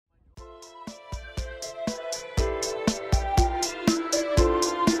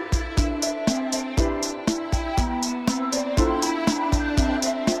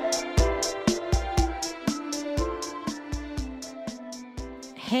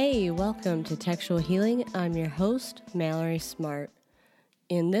Hey, welcome to Textual Healing. I'm your host, Mallory Smart.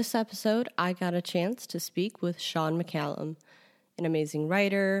 In this episode, I got a chance to speak with Sean McCallum, an amazing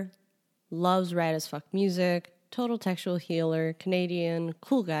writer, loves rad as fuck music, total textual healer, Canadian,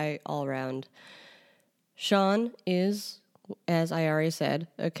 cool guy all around. Sean is, as I already said,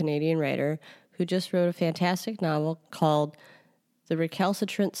 a Canadian writer who just wrote a fantastic novel called The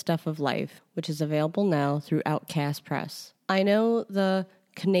Recalcitrant Stuff of Life, which is available now through Outcast Press. I know the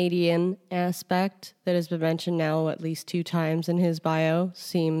Canadian aspect that has been mentioned now at least 2 times in his bio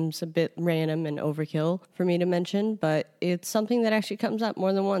seems a bit random and overkill for me to mention, but it's something that actually comes up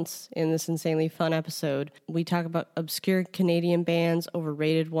more than once in this insanely fun episode. We talk about obscure Canadian bands,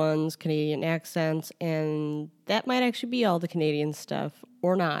 overrated ones, Canadian accents, and that might actually be all the Canadian stuff,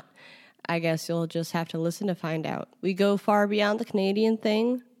 or not. I guess you'll just have to listen to find out. We go far beyond the Canadian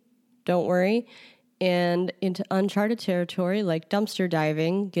thing, don't worry, and into uncharted territory like dumpster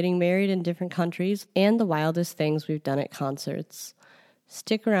diving, getting married in different countries, and the wildest things we've done at concerts.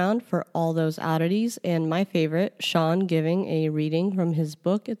 Stick around for all those oddities and my favorite, Sean giving a reading from his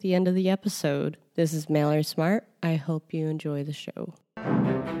book at the end of the episode. This is Mallory Smart. I hope you enjoy the show.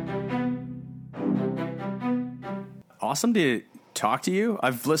 Awesome to talk to you.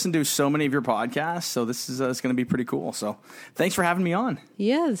 I've listened to so many of your podcasts, so this is it's going to be pretty cool. So thanks for having me on.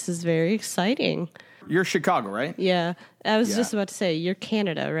 Yeah, this is very exciting. You're Chicago, right? Yeah, I was just about to say, you're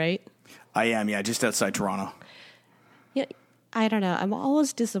Canada, right? I am, yeah, just outside Toronto. Yeah, I don't know. I'm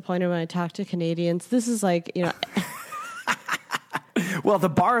always disappointed when I talk to Canadians. This is like, you know... Well, the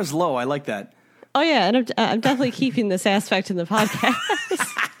bar is low. I like that. Oh, yeah, and I'm definitely keeping this aspect in the podcast.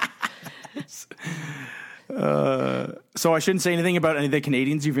 So I shouldn't say anything about any of the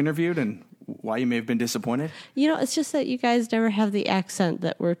Canadians you've interviewed and why you may have been disappointed? You know, it's just that you guys never have the accent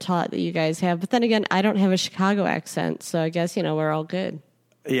that we're taught that you guys have. But then again, I don't have a Chicago accent, so I guess, you know, we're all good.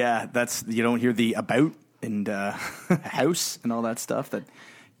 Yeah, you don't hear the about and house and all that stuff that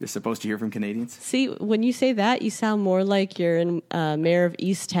you're supposed to hear from Canadians. See, when you say that, you sound more like you're in mayor of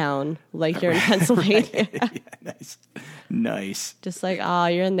Easttown, like you're in Pennsylvania. Right. Yeah, nice. Just like,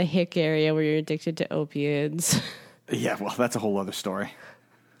 you're in the hick area where you're addicted to opiates. Yeah, well, that's a whole other story.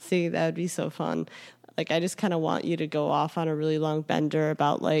 See, that would be so fun. Like, I just kind of want you to go off on a really long bender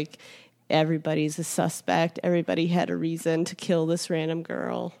about, like, everybody's a suspect. Everybody had a reason to kill this random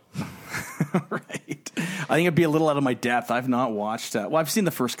girl. Right. I think it'd be a little out of my depth. I've not watched... I've seen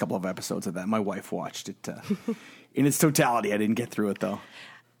the first couple of episodes of that. My wife watched it in its totality. I didn't get through it, though.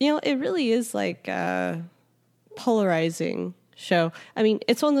 You know, it really is, like, polarizing show. I mean,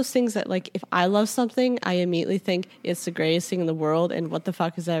 it's one of those things that, like, if I love something, I immediately think it's the greatest thing in the world, and what the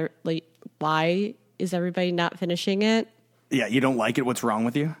fuck is that, like, why is everybody not finishing it? Yeah, you don't like it? What's wrong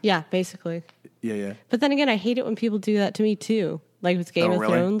with you? Yeah, basically. Yeah. But then again, I hate it when people do that to me, too. Like with Game of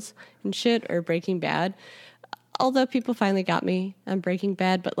Thrones and shit, or Breaking Bad. Although people finally got me on Breaking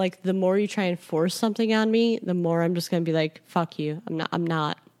Bad, but, like, the more you try and force something on me, the more I'm just going to be like, fuck you. I'm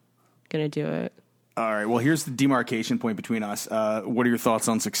not going to do it. All right, well, here's the demarcation point between us. What are your thoughts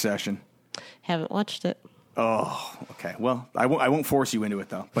on Succession? Haven't watched it. Oh, okay. Well, I won't force you into it,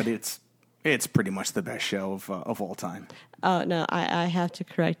 though, but it's pretty much the best show of all time. Oh, no, I have to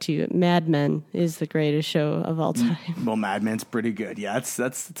correct you. Mad Men is the greatest show of all time. Well, Mad Men's pretty good. Yeah,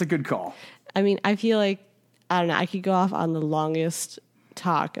 that's a good call. I mean, I feel like, I don't know, I could go off on the longest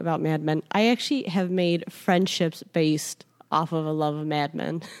talk about Mad Men. I actually have made friendships based off of a love of Mad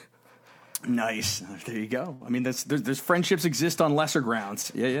Men. Nice. There you go. I mean, there's friendships exist on lesser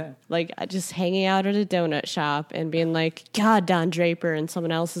grounds. Yeah. Like, just hanging out at a donut shop and being like, God, Don Draper, and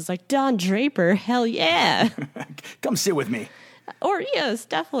someone else is like, Don Draper? Hell yeah. Come sit with me. Or, yes,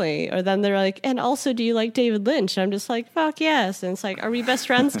 definitely. Or then they're like, and also, do you like David Lynch? And I'm just like, fuck yes. And it's like, are we best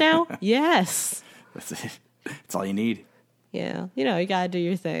friends now? Yes. That's it. That's all you need. Yeah. You know, you got to do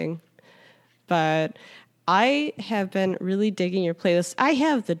your thing. But I have been really digging your playlist. I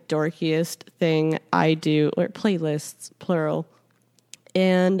have the dorkiest thing I do, or playlists, plural.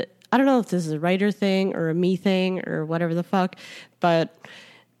 And I don't know if this is a writer thing or a me thing or whatever the fuck, but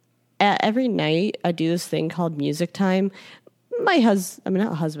every night I do this thing called music time.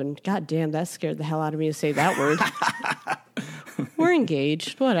 Not husband. God damn, that scared the hell out of me to say that word. We're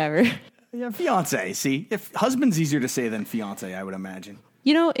engaged, whatever. Yeah, fiance. See, if husband's easier to say than fiance, I would imagine.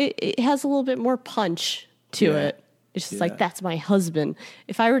 You know, it has a little bit more punch to it. It's just like, that's my husband.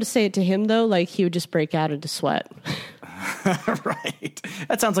 If I were to say it to him, though, like, he would just break out into sweat. Right.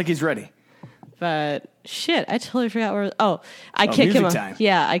 That sounds like he's ready. But shit, I totally forgot where. I kick him.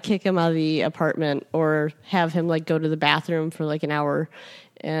 I kick him out of the apartment, or have him like go to the bathroom for like an hour,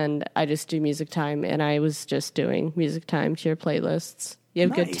 and I just do music time. And I was just doing music time to your playlists. You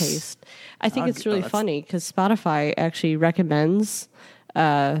have good Nice. taste. I think it's Oh, really that's- funny because Spotify actually recommends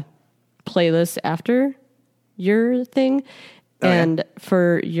playlists after your thing. Oh, yeah? And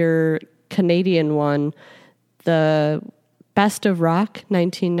for your Canadian one, the Best of Rock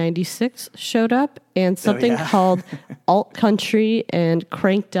 1996 showed up, and something yeah? called Alt Country and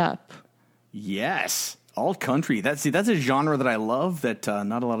Cranked Up. Yes. Alt country. That's a genre that I love that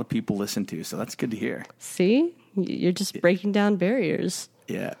not a lot of people listen to. So that's good to hear. See? You're just breaking down barriers.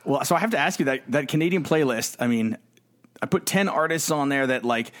 Yeah. Well, so I have to ask you that Canadian playlist. I mean, I put 10 artists on there that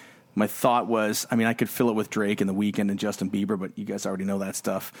like my thought was, I mean, I could fill it with Drake and The Weeknd and Justin Bieber, but you guys already know that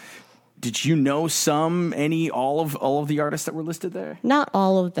stuff. Did you know all of the artists that were listed there? Not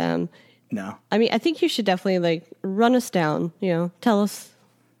all of them. No. I mean, I think you should definitely like run us down, tell us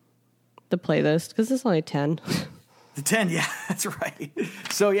the playlist because it's only 10. The 10, yeah, that's right.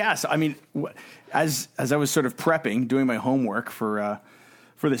 So I mean, as I was sort of prepping, doing my homework for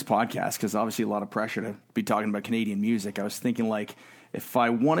this podcast, because obviously a lot of pressure to be talking about Canadian music, I was thinking like if I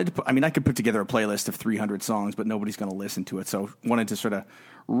wanted to I could put together a playlist of 300 songs, but nobody's going to listen to it. So wanted to sort of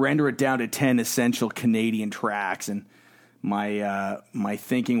render it down to 10 essential Canadian tracks. And my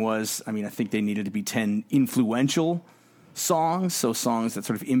thinking was, I think they needed to be 10 influential songs. So songs that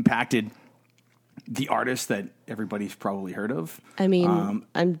sort of impacted the artist that everybody's probably heard of. I mean,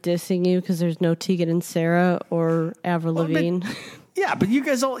 I'm dissing you because there's no Tegan and Sarah or Avril Lavigne. Yeah, but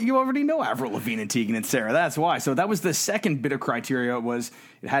you already know Avril Lavigne and Tegan and Sarah. That's why. So that was the second bit of criteria, was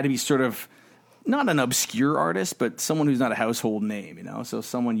it had to be sort of not an obscure artist, but someone who's not a household name, so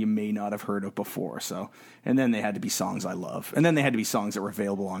someone you may not have heard of before. So, and then they had to be songs I love. And then they had to be songs that were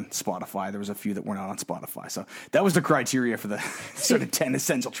available on Spotify. There was a few that were not on Spotify. So that was the criteria for the sort of 10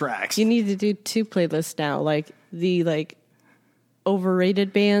 essential tracks. You need to do 2 playlists now, like the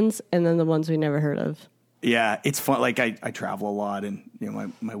overrated bands and then the ones we never heard of. Yeah, it's fun. Like I travel a lot, and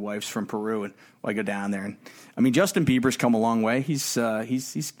my wife's from Peru, and I go down there. And Justin Bieber's come a long way. He's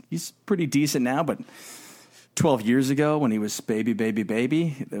pretty decent now, but 12 years ago when he was baby,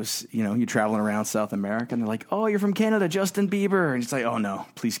 it was you're traveling around South America, and they're like, "Oh, you're from Canada, Justin Bieber," and it's like, "Oh no,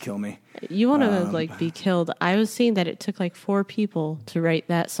 please kill me." You want to be killed? I was seeing that it took 4 people to write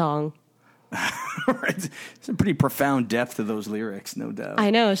that song. It's a pretty profound depth to those lyrics, no doubt.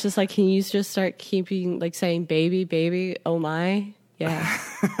 I know. It's just can you just start keeping saying baby, oh my? Yeah.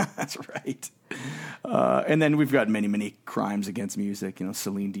 That's right. And then we've got many crimes against music,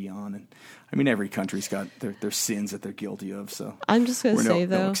 Celine Dion. And every country's got their sins that they're guilty of. So I'm just going to say,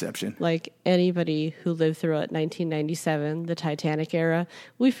 though, no exception. Anybody who lived throughout 1997, the Titanic era,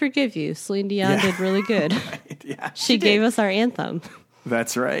 we forgive you. Celine Dion did really good. Right. Yeah, she gave us our anthem.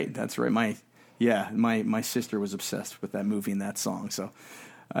 That's right. My sister was obsessed with that movie and that song. So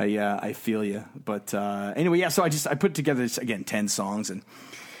I feel you. But anyway, so I put together this, again, 10 songs, and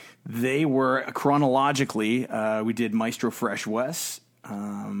they were chronologically. We did Maestro Fresh Wes,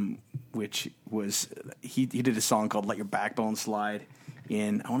 which was he did a song called "Let Your Backbone Slide"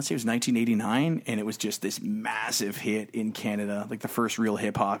 in, I want to say it was 1989, and it was just this massive hit in Canada, like the first real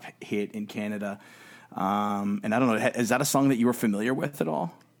hip hop hit in Canada. And I don't know, is that a song that you were familiar with at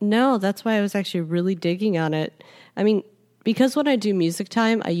all? No, that's why I was actually really digging on it. Because when I do music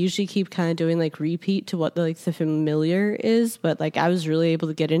time, I usually keep kind of doing repeat to what the familiar is. But I was really able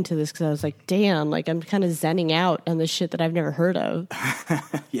to get into this because I was like, damn, I'm kind of zenning out on the shit that I've never heard of.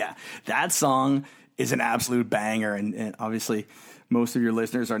 Yeah, that song is an absolute banger. And obviously most of your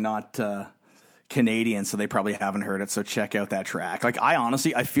listeners are not Canadian, so they probably haven't heard it. So check out that track.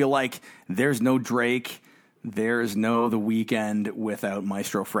 I feel like there's no Drake, there's no The Weeknd without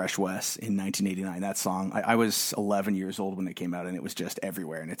Maestro Fresh Wes in 1989. That song, I was 11 years old when it came out, and it was just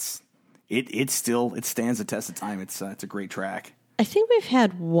everywhere. And it stands the test of time. It's a great track. I think we've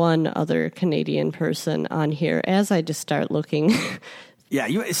had one other Canadian person on here. As I just start looking, yeah,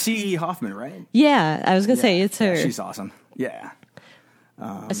 you C.E. Hoffman, right? Yeah, I was gonna say it's her. Yeah, she's awesome. Yeah.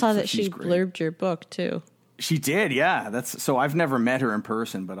 I saw that she blurbed your book too. She did, yeah. So I've never met her in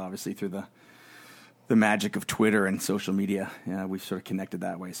person, but obviously through the magic of Twitter and social media, we've sort of connected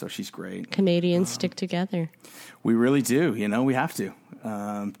that way. So she's great. Canadians stick together. We really do. We have to.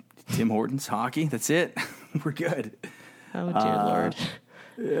 Tim Hortons, hockey. That's it. We're good. Oh dear Lord!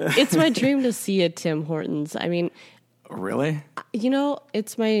 It's my dream to see a Tim Hortons. Really?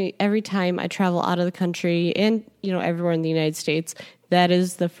 It's every time I travel out of the country and everywhere in the United States, that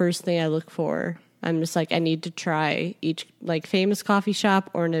is the first thing I look for. I'm just I need to try each famous coffee shop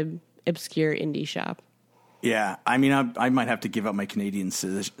or an obscure indie shop. Yeah, I might have to give up my Canadian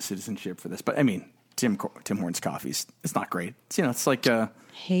citizenship for this, but Tim Hortons coffee's, it's not great. It's like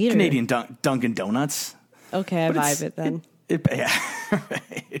Hater. Canadian Dunkin' Donuts. Okay, I vibe it then. Yeah,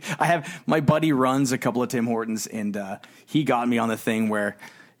 My buddy runs a couple of Tim Hortons, and he got me on the thing where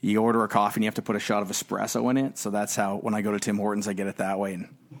you order a coffee and you have to put a shot of espresso in it. So that's how, when I go to Tim Hortons, I get it that way,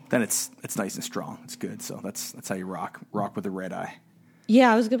 and then it's nice and strong. It's good. So that's how you rock with the red eye.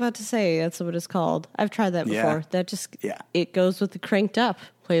 Yeah, I was about to say that's what it's called. I've tried that before. That just it goes with the cranked up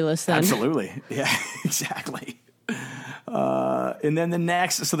playlist. Then absolutely, yeah, exactly. And then the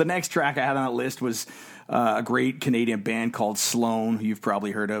next track I had on that list was a great Canadian band called Sloan, who you've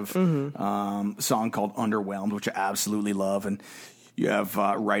probably heard of. A song called Underwhelmed, which I absolutely love, and you have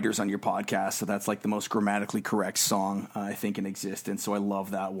writers on your podcast, so that's like the most grammatically correct song I think in existence. So I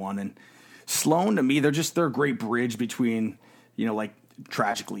love that one. And Sloan, to me, they're a great bridge between, like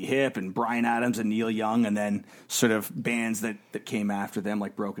Tragically Hip and Bryan Adams and Neil Young, and then sort of bands that came after them,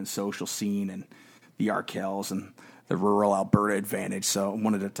 like Broken Social Scene and the Arkells and the Rural Alberta Advantage. So I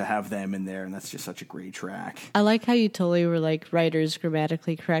wanted to have them in there, and that's just such a great track. I like how you totally were like writers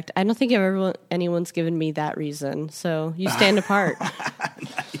grammatically correct. I don't think anyone's given me that reason, so you stand apart.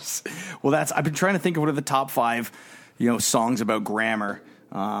 Nice. Well, I've been trying to think of what are the top 5, songs about grammar,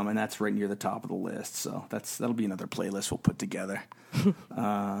 and that's right near the top of the list. So that'll be another playlist we'll put together.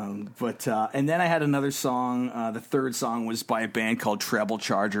 And then I had another song. The third song was by a band called Treble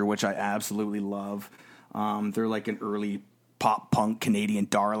Charger, which I absolutely love. They're like an early pop punk Canadian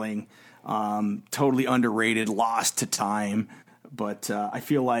darling, totally underrated, lost to time. But I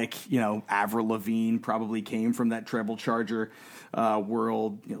feel like, Avril Lavigne probably came from that Treble Charger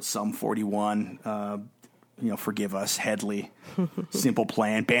world. Sum 41, Forgive Us, Headley, Simple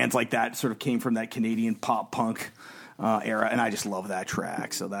Plan, bands like that sort of came from that Canadian pop punk era, and I just love that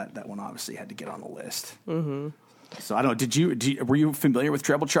track. So that one obviously had to get on the list. Mm-hmm. So I don't know. Were you familiar with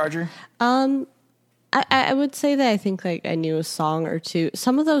Treble Charger? I would say that I think like I knew a song or two.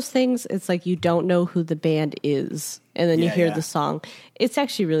 Some of those things, it's like you don't know who the band is, and then you hear the song. It's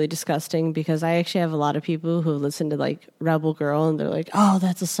actually really disgusting because I actually have a lot of people who listen to like Rebel Girl, and they're like, "Oh,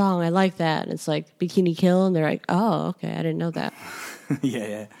 that's a song. I like that." And it's like Bikini Kill, and they're like, "Oh, okay, I didn't know that."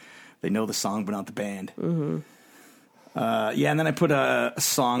 yeah, they know the song but not the band. Mm-hmm. And then I put a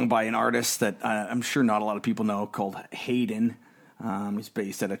song by an artist that I'm sure not a lot of people know called Hayden. He's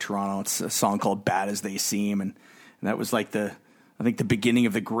based out of Toronto. It's a song called Bad As They Seem, and that was like the beginning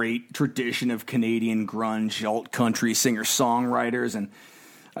of the great tradition of Canadian grunge, alt country singer-songwriters, and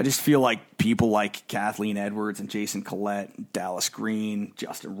I just feel like people like Kathleen Edwards and Jason Collette, Dallas Green,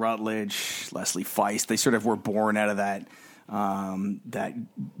 Justin Rutledge, Leslie Feist, they sort of were born out of that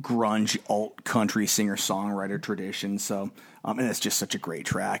grunge alt country singer-songwriter tradition. So, and it's just such a great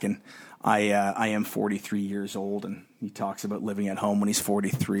track, and I am 43 years old, and he talks about living at home when he's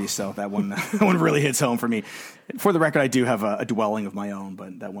 43. So that one really hits home for me. For the record, I do have a dwelling of my own,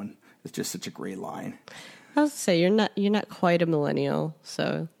 but that one is just such a great line. I was to say you're not quite a millennial,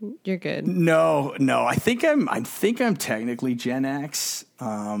 so you're good. No, I think I'm technically Gen X,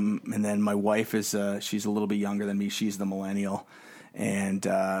 and then my wife is she's a little bit younger than me. She's the millennial. And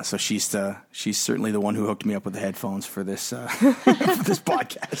so she's certainly the one who hooked me up with the headphones for this for this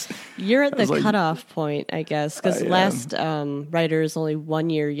podcast. You're at the cutoff point, I guess, because last writer is only 1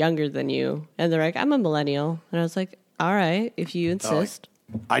 year younger than you, and they're like, "I'm a millennial," and I was like, "All right, if you insist."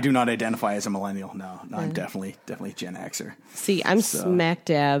 I do not identify as a millennial. No, I'm definitely Gen Xer. See, I'm smack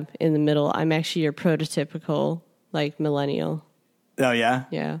dab in the middle. I'm actually your prototypical like millennial. Oh yeah,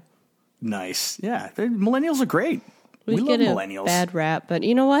 yeah, nice. Yeah, millennials are great. We love millennials. Bad rap, but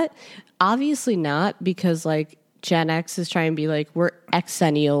you know what? Obviously not, because like Gen X is trying to be like we're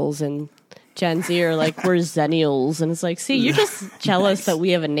Xennials, and Gen Z are like we're Zennials, and it's like, see, you're just jealous that we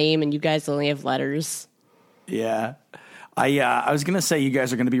have a name and you guys only have letters. Yeah, I was gonna say you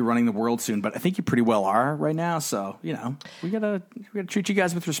guys are gonna be running the world soon, but I think you pretty well are right now. So we gotta treat you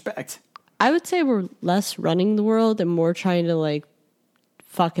guys with respect. I would say we're less running the world and more trying to like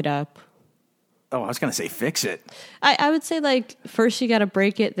fuck it up. Oh, I was going to say fix it. I would say, like, first you got to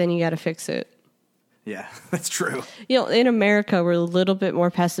break it, then you got to fix it. Yeah, that's true. In America, we're a little bit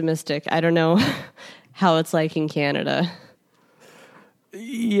more pessimistic. I don't know how it's like in Canada.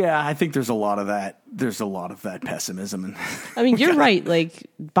 Yeah, I think there's a lot of that. There's a lot of that pessimism. And I mean, you're right, like,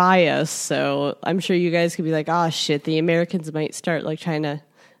 bias. So I'm sure you guys could be like, oh, shit, the Americans might start, like, trying to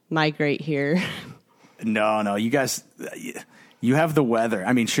migrate here. No, you guys... You have the weather.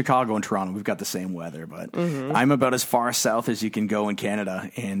 I mean, Chicago and Toronto, we've got the same weather, but I'm about as far south as you can go in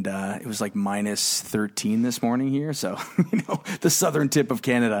Canada, and it was like minus 13 this morning here. So, the southern tip of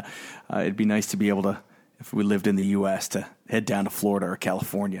Canada, it'd be nice to be able to, if we lived in the U.S., to head down to Florida or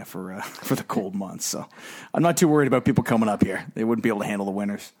California for the cold months. So, I'm not too worried about people coming up here. They wouldn't be able to handle the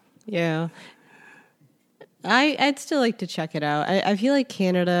winters. Yeah. I'd still like to check it out. I feel like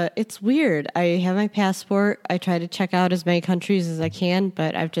Canada, it's weird. I have my passport. I try to check out as many countries as I can,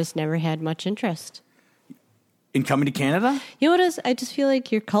 but I've just never had much interest. In coming to Canada? You know what is? I just feel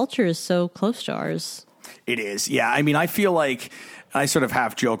like your culture is so close to ours. It is. Yeah. I mean, I feel like I sort of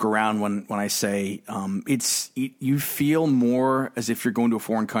half joke around when I say you feel more as if you're going to a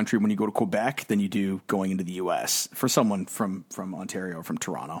foreign country when you go to Quebec than you do going into the U.S. For someone from Ontario, from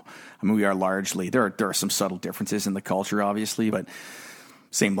Toronto. I mean, we are largely, there are some subtle differences in the culture, obviously, but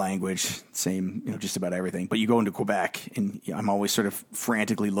same language, same, just about everything. But you go into Quebec, and I'm always sort of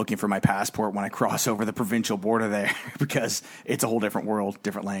frantically looking for my passport when I cross over the provincial border there because it's a whole different world,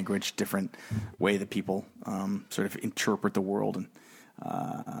 different language, different way that people sort of interpret the world.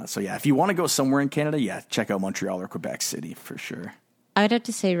 And so, yeah, if you want to go somewhere in Canada, check out Montreal or Quebec City for sure. I'd have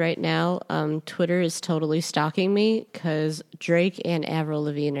to say right now, Twitter is totally stalking me because Drake and Avril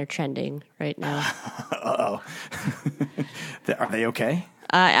Lavigne are trending right now. Uh-oh. Are they okay?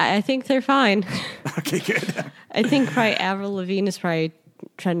 I think they're fine. Okay, good. I think probably Avril Lavigne is probably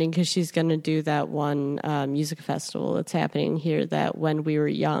trending because she's going to do that one music festival that's happening here, that When We Were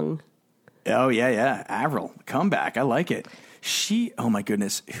Young. Oh, yeah. Avril, comeback. I like it. Oh my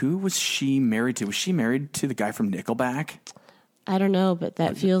goodness. Who was she married to? Was she married to the guy from Nickelback? I don't know, but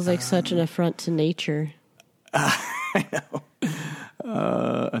that feels like such an affront to nature. I know.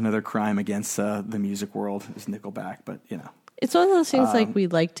 Another crime against the music world is Nickelback, but It's one of those things like we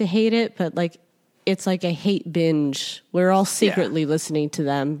like to hate it, but like it's like a hate binge. We're all secretly listening to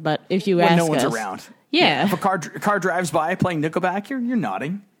them, but if you ask no one's us, around. Yeah. If a car drives by playing Nickelback, you're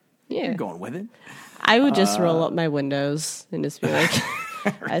nodding. Yeah. You're going with it. I would just roll up my windows and just be like,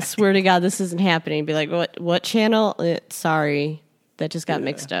 I swear to God, this isn't happening. Be like, what channel? Sorry, that just got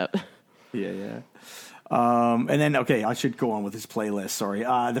mixed up. Yeah. And then, okay, I should go on with this playlist. Sorry.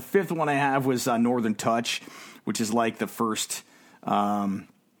 The fifth one I have was Northern Touch, which is like the first,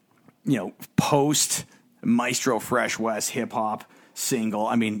 post Maestro Fresh West hip hop single.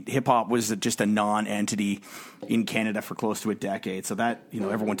 I mean, hip hop was just a non-entity in Canada for close to a decade. So that,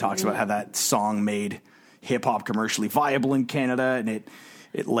 everyone talks about how that song made hip hop commercially viable in Canada, and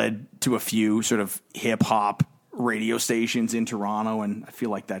it led to a few sort of hip hop radio stations in Toronto, and I feel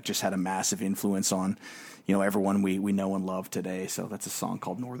like that just had a massive influence on everyone we know and love today. So that's a song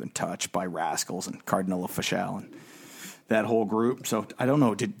called Northern Touch by Rascals and Cardinal Official and that whole group. So I don't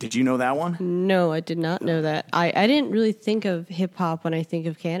know, did you know that one? No, I did not know that. I didn't really think of hip hop when I think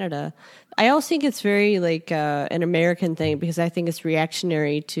of Canada. I also think it's very like an American thing because I think it's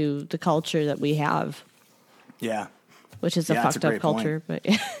reactionary to the culture that we have. Yeah. Which is a fucked up culture, but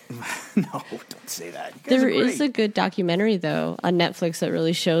no, don't say that. There is a good documentary though on Netflix that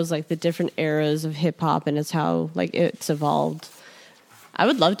really shows like the different eras of hip hop and it's how like it's evolved. I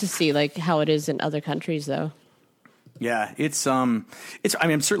would love to see like how it is in other countries though. Yeah, it's I mean,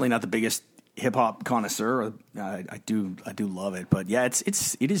 I'm certainly not the biggest hip hop connoisseur. I do love it, but yeah, it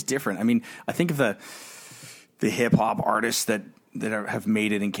is different. I mean, I think of the hip hop artists that have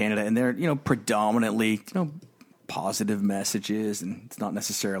made it in Canada, and they're predominantly positive messages, and it's not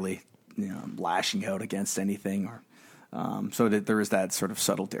necessarily lashing out against anything, or so that there is that sort of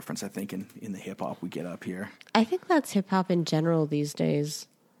subtle difference, I think, in the hip hop we get up here. I think that's hip hop in general these days.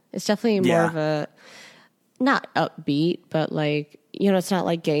 It's definitely more of a not upbeat, but like it's not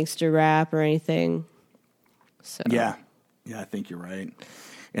like gangster rap or anything. So yeah, I think you're right.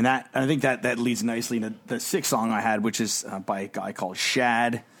 And I think that leads nicely into the sixth song I had, which is by a guy called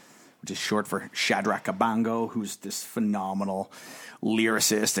Shad, which is short for Shadrach Kabango, who's this phenomenal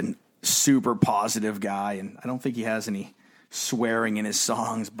lyricist and super positive guy. And I don't think he has any swearing in his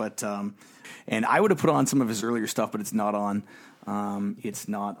songs, but and I would have put on some of his earlier stuff, but it's not on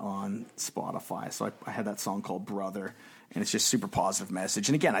Spotify. So I had that song called Brother, and it's just super positive message.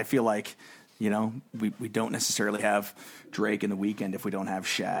 And again, I feel like we don't necessarily have Drake and The Weeknd if we don't have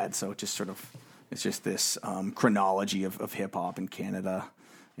Shad. So it's just this chronology of hip hop in Canada.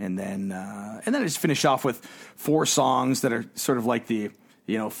 And then I just finish off with four songs that are sort of like the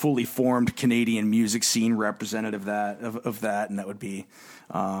fully formed Canadian music scene representative of that, and that would be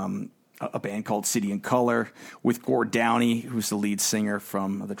a band called City and Color with Gord Downey, who's the lead singer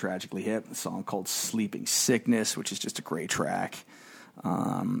from The Tragically Hip, a song called Sleeping Sickness, which is just a great track.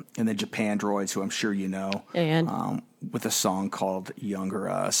 And then Japan Droids, who I'm sure you know, and with a song called Younger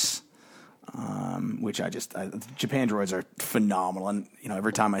Us. Which Japan Droids are phenomenal, and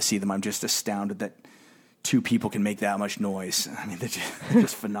every time I see them, I'm just astounded that two people can make that much noise. I mean, they're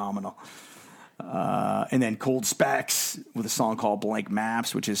just phenomenal. And then Cold Specs with a song called Blank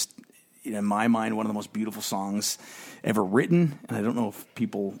Maps, which is in my mind, one of the most beautiful songs ever written. And I don't know if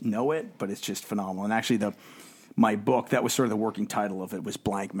people know it, but it's just phenomenal. And actually, my book, that was sort of the working title of it, was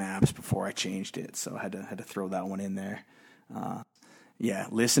Blank Maps before I changed it. So I had to throw that one in there. Yeah,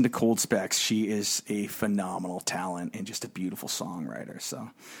 listen to Cold Specs. She is a phenomenal talent and just a beautiful songwriter. So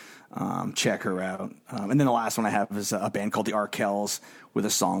check her out. And then the last one I have is a band called the Arkells with a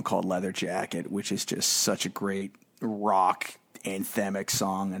song called Leather Jacket, which is just such a great rock anthemic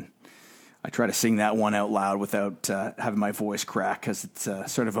song. And I try to sing that one out loud without having my voice crack because it's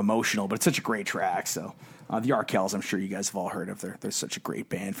sort of emotional, but it's such a great track. So the Arkells, I'm sure you guys have all heard of. They're such a great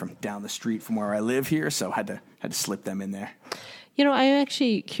band from down the street from where I live here, so had to slip them in there. You know, I'm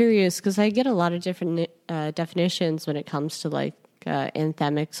actually curious because I get a lot of different definitions when it comes to like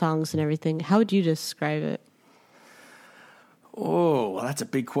anthemic songs and everything. How would you describe it? Oh, well, that's a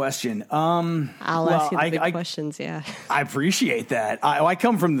big question. I'll ask you the big questions. Yeah, I appreciate that. I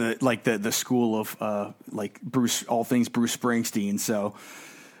come from the school of all things Bruce Springsteen. So,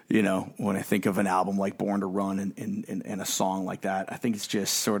 you know, when I think of an album like Born to Run and a song like that, I think it's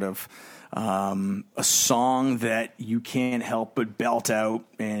just sort of a song that you can't help but belt out,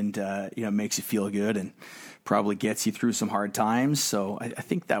 and makes you feel good and probably gets you through some hard times. So I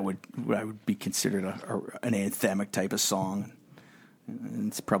think that would be considered an anthemic type of song. And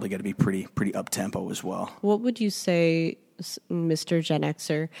it's probably got to be pretty up tempo as well. What would you say, Mr. Gen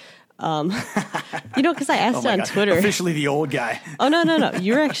Xer? Because I asked on Twitter. Officially the old guy. Oh, no.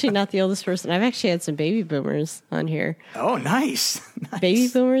 You're actually not the oldest person. I've actually had some baby boomers on here. Oh, nice. Baby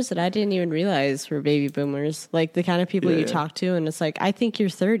boomers that I didn't even realize were baby boomers. Like the kind of people you talk to, and it's like, I think you're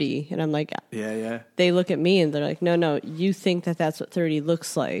 30. And I'm like, yeah. They look at me and they're like, no, you think that's what 30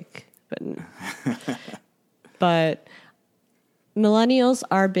 looks like. But millennials,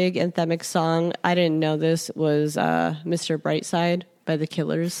 our big anthemic song, I didn't know this, was Mr. Brightside by The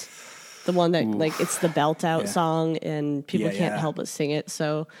Killers. The one that, it's the belt out song, and people can't help but sing it.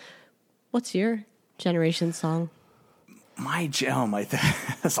 So, what's your generation song?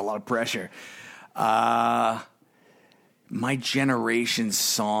 That's a lot of pressure. My generation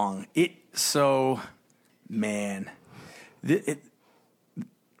song.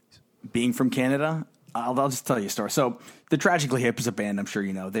 Being from Canada, I'll just tell you a story. So, the Tragically Hip is a band I'm sure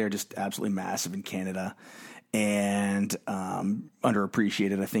you know. They're just absolutely massive in Canada. And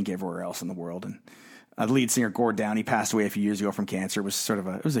underappreciated, I think, everywhere else in the world. And the lead singer, Gord Downey, passed away a few years ago from cancer. It was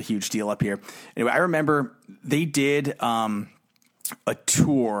it was a huge deal up here. Anyway, I remember they did a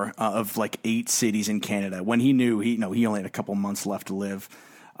tour of like 8 cities in Canada. When he knew, he only had a couple months left to live.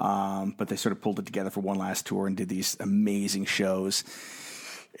 But they sort of pulled it together for one last tour and did these amazing shows.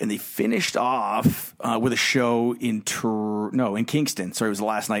 And they finished off with a show in Kingston. Sorry, it was the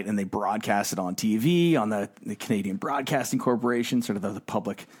last night, and they broadcast it on TV on the Canadian Broadcasting Corporation, sort of the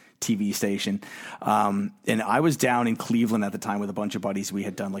public TV station. And I was down in Cleveland at the time with a bunch of buddies. We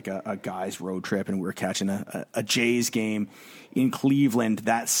had done like a guys' road trip, and we were catching a Jays game in Cleveland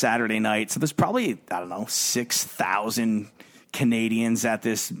that Saturday night. So there's probably, 6,000 Canadians at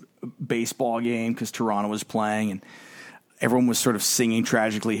this baseball game because Toronto was playing, and everyone was sort of singing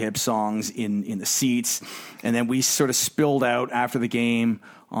Tragically Hip songs in the seats. And then we sort of spilled out after the game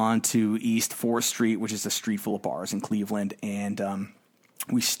onto East 4th Street, which is a street full of bars in Cleveland. And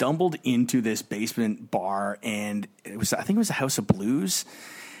we stumbled into this basement bar, and I think it was a House of Blues.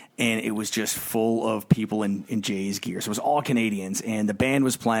 And it was just full of people in Jays gear. So it was all Canadians, and the band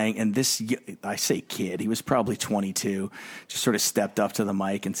was playing. And this, I say kid, he was probably 22, just sort of stepped up to the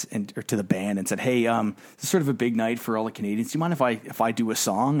mic or to the band and said, "Hey, this is sort of a big night for all the Canadians. Do you mind if I do a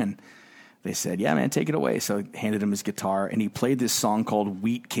song?" And they said, "Yeah, man, take it away." So I handed him his guitar, and he played this song called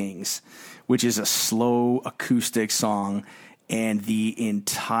Wheat Kings, which is a slow acoustic song. And the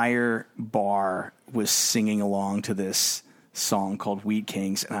entire bar was singing along to this song called Wheat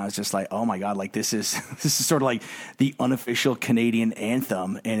Kings, and I was just like, oh my god, like this is sort of like the unofficial Canadian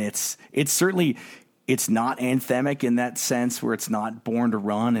anthem. And it's certainly, it's not anthemic in that sense where it's not Born to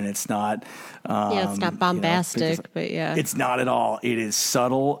Run, and it's not it's not bombastic, but it's not at all. It is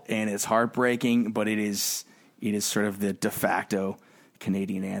subtle and it's heartbreaking, but it is sort of the de facto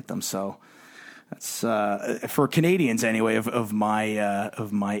Canadian anthem. So that's for Canadians anyway of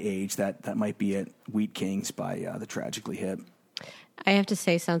my age, that might be it. Wheat Kings by the Tragically Hip. I have to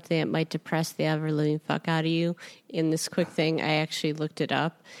say something that might depress the ever living fuck out of you. In this quick thing, I actually looked it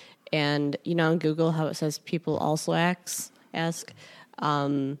up, and on Google how it says people also ask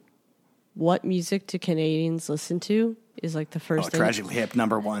what music do Canadians listen to is like the first thing. Tragically Hip,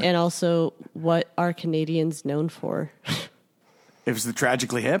 number one. And also, what are Canadians known for? It was the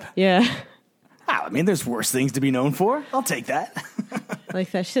Tragically Hip? Yeah. I mean, there's worse things to be known for. I'll take that.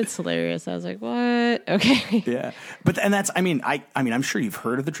 Like, that shit's hilarious. I was like, what? Okay. Yeah. But, and that's, I mean, I'm sure you've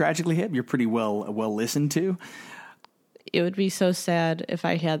heard of the Tragically Hip. You're pretty well listened to. It would be so sad if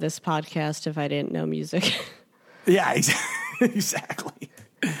I had this podcast if I didn't know music. Yeah, exactly.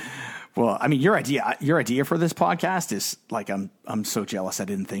 Well, I mean, your idea for this podcast is like, I'm so jealous I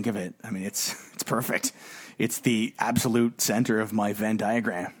didn't think of it. I mean, it's perfect. It's the absolute center of my Venn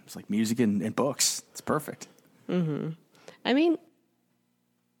diagram. It's like music and books. It's perfect. Mm-hmm. I mean,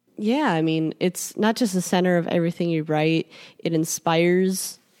 yeah, I mean, it's not just the center of everything you write. It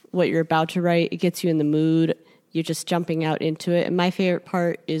inspires what you're about to write. It gets you in the mood. You're just jumping out into it. And my favorite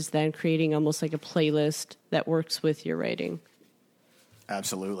part is then creating almost like a playlist that works with your writing.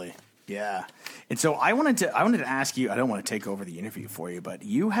 Absolutely. Yeah. And so I wanted to ask you, I don't want to take over the interview for you, but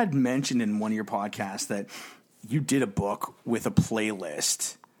you had mentioned in one of your podcasts that you did a book with a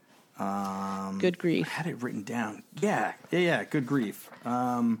playlist. Good Grief. I had it written down. Yeah. Good Grief.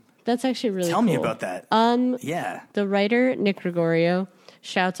 That's actually really Tell cool. me about that. Yeah. The writer, Nick Gregorio,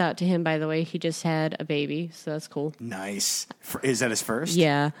 shouts out to him, by the way. He just had a baby, so that's cool. Nice. Is that his first?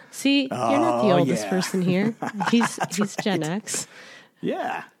 Yeah. See, you're not the oldest yeah. person here. He's right. Gen X.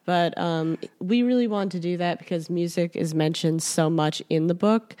 Yeah. But we really wanted to do that because music is mentioned so much in the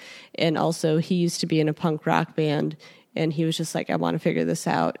book. And also, he used to be in a punk rock band, and he was just like, I want to figure this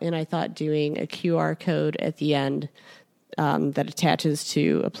out. And I thought doing a QR code at the end that attaches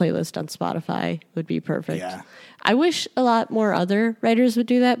to a playlist on Spotify would be perfect. Yeah. I wish a lot more other writers would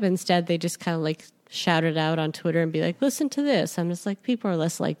do that, but instead they just kind of like shout it out on Twitter and be like, listen to this. I'm just like, people are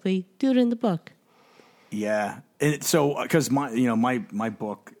less likely. Do it in the book. Yeah. And so, because my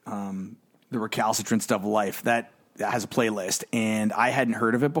book, The Recalcitrant Stuff of Life, that has a playlist, and I hadn't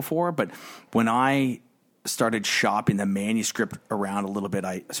heard of it before, but when I started shopping the manuscript around a little bit,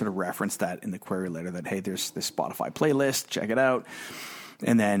 I sort of referenced that in the query letter that, hey, there's this Spotify playlist, check it out.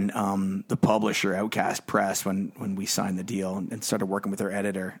 And then the publisher, Outcast Press, when we signed the deal and started working with their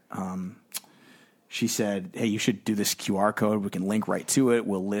editor, she said, hey, you should do this QR code. We can link right to it.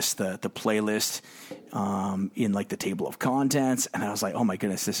 We'll list the playlist in like the table of contents. And I was like, oh my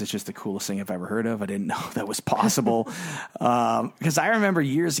goodness, this is just the coolest thing I've ever heard of. I didn't know that was possible. Because I remember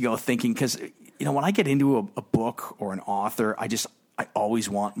years ago thinking, because, when I get into a book or an author, I always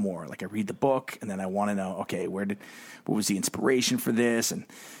want more. Like I read the book and then I want to know, okay, what was the inspiration for this? And,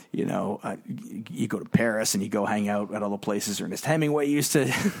 you go to Paris and you go hang out at all the places Ernest Hemingway used to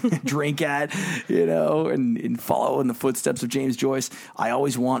drink at, and follow in the footsteps of James Joyce. I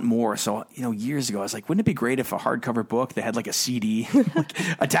always want more. So, years ago, I was like, wouldn't it be great if a hardcover book, they had like a CD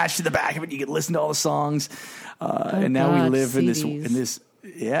attached to the back of it? You could listen to all the songs. And now we live CDs. in this.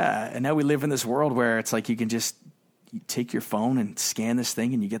 Yeah. And now we live in this world where it's like you can just take your phone and scan this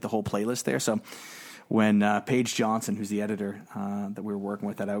thing and you get the whole playlist there. So when Paige Johnson, who's the editor that we were working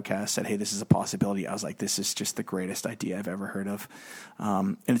with at Outcast, said, hey, this is a possibility, I was like, this is just the greatest idea I've ever heard of.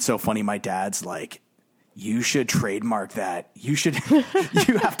 And it's so funny. My dad's like, you should trademark that. You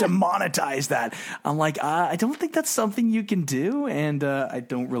have to monetize that. I'm like, I don't think that's something you can do. And I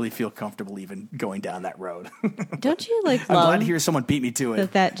don't really feel comfortable even going down that road. Don't you I'm glad to hear someone beat me to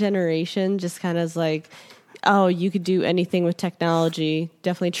it. That generation just kind of is like, oh, you could do anything with technology.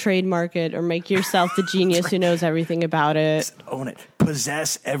 Definitely trademark it or make yourself the genius who knows everything about it. Just own it.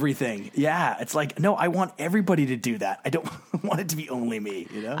 Possess everything. Yeah. It's like, no, I want everybody to do that. I don't want it to be only me,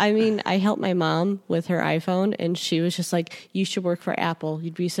 I mean, I helped my mom with her iPhone and she was just like, you should work for Apple.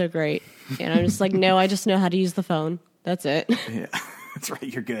 You'd be so great. And I'm just like, no, I just know how to use the phone. That's it. Yeah. That's right.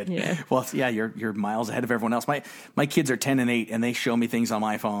 You're good. Yeah. Well, yeah, you're miles ahead of everyone else. My kids are 10 and 8 and they show me things on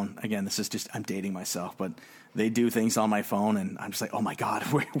my phone. Again, this is just, I'm dating myself, but they do things on my phone and I'm just like, oh my God,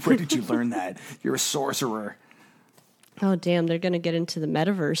 where did you learn that? You're a sorcerer. Oh, damn. They're going to get into the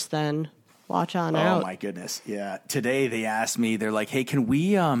metaverse then. Watch on out. Oh my goodness. Yeah. Today they asked me, they're like, hey, can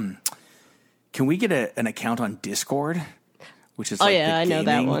we get an account on Discord? Which is like I know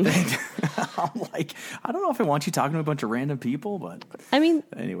that one. I'm like, I don't know if I want you talking to a bunch of random people, but I mean,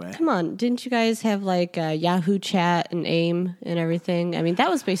 anyway, come on. Didn't you guys have like Yahoo Chat and AIM and everything? I mean, that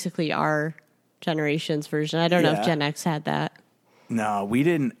was basically our generation's version. I don't know if Gen X had that. No, we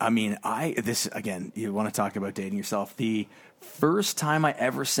didn't. I mean, again, you want to talk about dating yourself. The first time I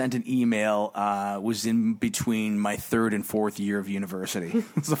ever sent an email was in between my third and fourth year of university.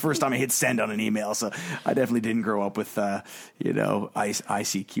 It's the first time I hit send on an email, so I definitely didn't grow up with,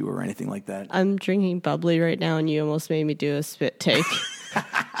 ICQ or anything like that. I'm drinking bubbly right now, and you almost made me do a spit take.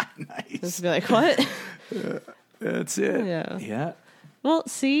 Nice. Just be like, what? That's it. Yeah. Well,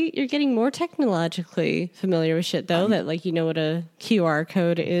 see, you're getting more technologically familiar with shit, though, that, like, you know what a QR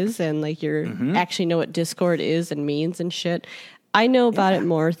code is and, like, you actually know what Discord is and means and shit. I know about it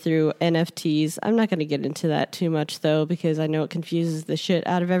more through NFTs. I'm not going to get into that too much, though, because I know it confuses the shit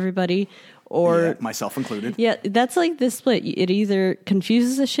out of everybody. Or myself included. Yeah, that's like the split. It either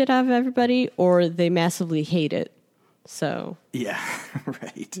confuses the shit out of everybody or they massively hate it. So yeah,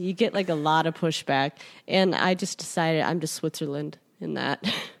 right. You get like a lot of pushback. And I just decided I'm just Switzerland in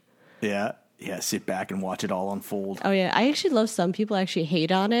that. Yeah. Sit back and watch it all unfold. Oh, yeah. I actually love some people actually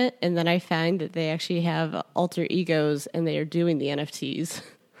hate on it. And then I find that they actually have alter egos and they are doing the NFTs.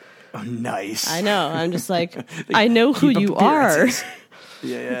 Oh, nice. I know. I'm just like, I know who you are.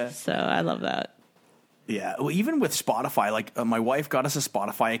 Yeah. So I love that. Yeah. Well, even with Spotify, like my wife got us a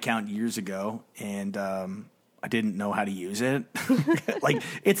Spotify account years ago, and I didn't know how to use it. Like,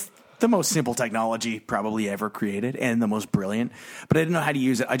 it's the most simple technology probably ever created and the most brilliant, but I didn't know how to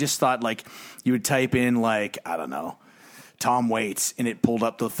use it. I just thought like you would type in like, I don't know, Tom Waits, and it pulled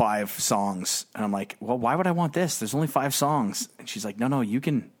up the 5 songs. And I'm like, well, why would I want this? There's only 5 songs. And she's like, no, you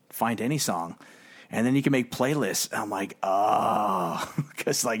can find any song. And then you can make playlists. And I'm like, oh,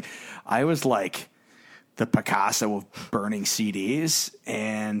 because like I was like the Picasso of burning CDs,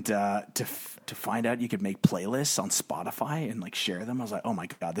 and to find out you could make playlists on Spotify and like share them, I was like, oh my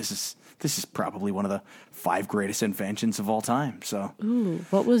God, this is probably one of the 5 greatest inventions of all time. So,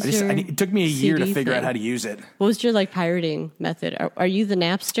 what was it took me a year to figure out how to use it. What was your like pirating method? Are you the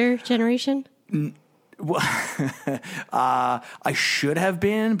Napster generation? Well, I should have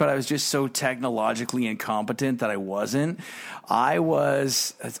been, but I was just so technologically incompetent that I wasn't.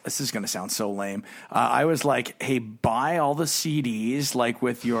 This is going to sound so lame. I was like, hey, buy all the CDs, like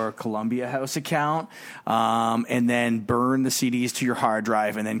with your Columbia House account, and then burn the CDs to your hard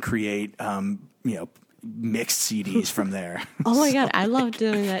drive and then create, mixed CDs from there. Oh my God. I love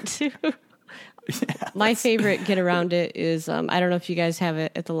doing that too. Yeah, my favorite get around it is, I don't know if you guys have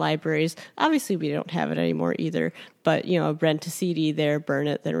it at the libraries. Obviously, we don't have it anymore either. But, rent a CD there, burn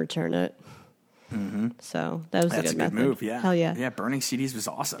it, then return it. Mm-hmm. So that was a good method. Move, yeah. Hell yeah. Yeah, burning CDs was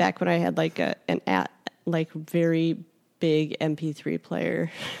awesome. Back when I had like an very big MP3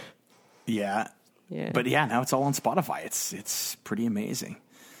 player. Yeah. But yeah, now it's all on Spotify. It's pretty amazing.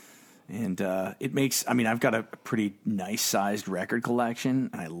 And it makes, I've got a pretty nice sized record collection,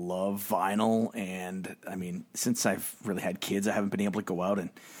 and I love vinyl. And since I've really had kids, I haven't been able to go out and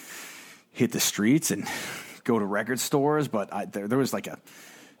hit the streets and go to record stores. But there was like a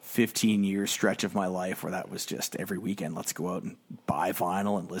 15-year stretch of my life where that was just every weekend. Let's go out and buy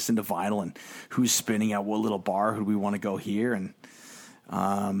vinyl and listen to vinyl, and who's spinning at what little bar, who do we want to go here? And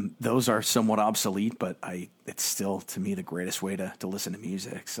those are somewhat obsolete, but it's still, to me, the greatest way to listen to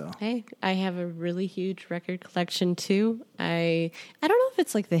music. So hey, I have a really huge record collection too. I don't know if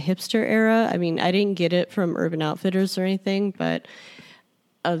it's like the hipster era. I didn't get it from Urban Outfitters or anything, but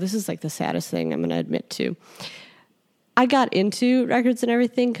this is like the saddest thing I'm going to admit to. I got into records and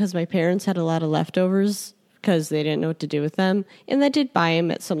everything because my parents had a lot of leftovers because they didn't know what to do with them, and I did buy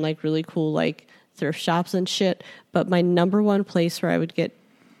them at some like really cool like thrift shops and shit. But my number one place where I would get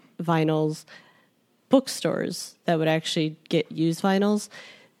vinyls, bookstores that would actually get used vinyls.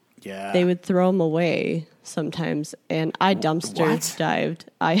 Yeah. They would throw them away sometimes, and I dumpster dived.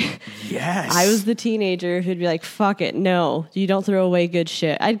 Yes. I was the teenager who'd be like, fuck it, no, you don't throw away good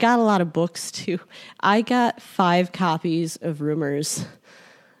shit. I'd got a lot of books too. I got 5 copies of Rumors.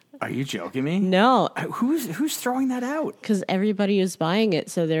 Are you joking me? No. Who's throwing that out? Because everybody was buying it,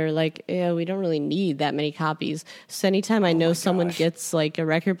 so they're like, yeah, we don't really need that many copies. So anytime I know someone gets like a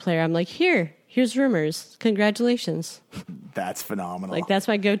record player, I'm like, here's Rumors. Congratulations. That's phenomenal. Like, that's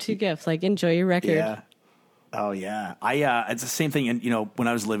my go-to gift. Like, enjoy your record. Yeah. Oh, yeah. It's the same thing. And, when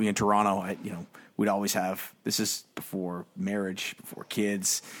I was living in Toronto, we'd always have, this is before marriage, before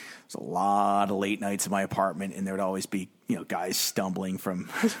kids. There's a lot of late nights in my apartment, and there would always be, guys stumbling from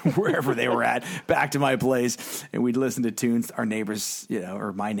wherever they were at back to my place, and we'd listen to tunes. Our neighbors,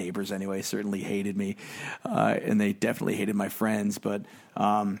 or my neighbors anyway, certainly hated me, and they definitely hated my friends. But,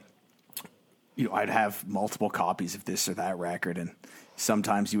 I'd have multiple copies of this or that record, and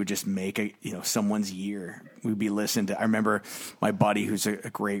sometimes you would just make someone's year. We'd be listening to, I remember my buddy who's a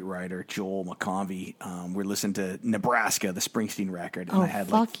great writer, Joel McConvey, we're listening to Nebraska, the Springsteen record. And I had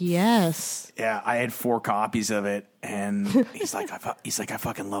yes. Yeah, I had 4 copies of it, and he's like, I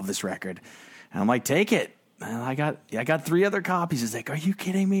fucking love this record. And I'm like, take it. And I got 3 other copies. He's like, are you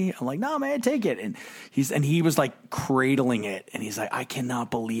kidding me? I'm like, no, man, take it. And he was like cradling it. And he's like, I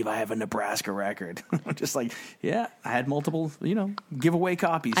cannot believe I have a Nebraska record. I'm just like, yeah, I had multiple, giveaway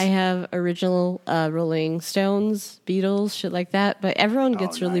copies. I have original Rolling Stones, Beatles, shit like that. But everyone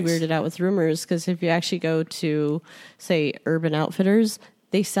gets really weirded out with Rumors because if you actually go to, say, Urban Outfitters,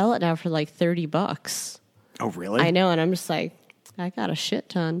 they sell it now for like $30. Oh, really? I know. And I'm just like, I got a shit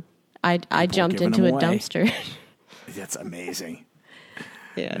ton. I jumped giving into them a away. dumpster. That's amazing.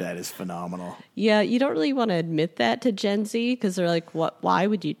 Yeah. That is phenomenal. Yeah, you don't really want to admit that to Gen Z because they're like, "What? Why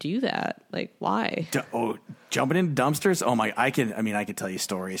would you do that? Like, why?" Jumping into dumpsters. Oh my! I could tell you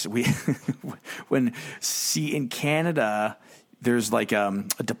stories. In Canada, there's like a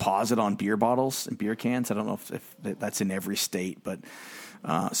deposit on beer bottles and beer cans. I don't know if that's in every state, but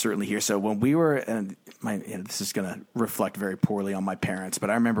certainly here. So when we were, this is going to reflect very poorly on my parents,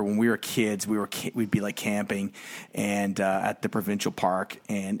 but I remember when we were kids, we'd be like camping and at the provincial park,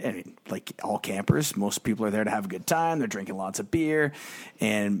 and like all campers, most people are there to have a good time. They're drinking lots of beer,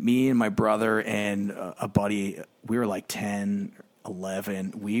 and me and my brother and a buddy, we were like 10,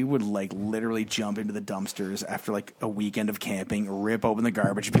 11, we would like literally jump into the dumpsters after like a weekend of camping, rip open the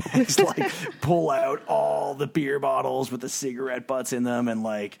garbage bags, like pull out all the beer bottles with the cigarette butts in them and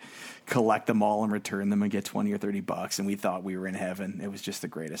like collect them all and return them and get 20 or 30 bucks. And we thought we were in heaven. It was just the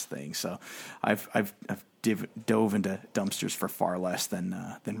greatest thing. So I've dove into dumpsters for far less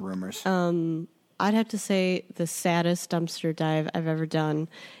than rumors. I'd have to say the saddest dumpster dive I've ever done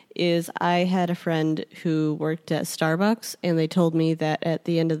is I had a friend who worked at Starbucks, and they told me that at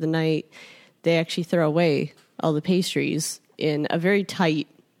the end of the night, they actually throw away all the pastries in a very tight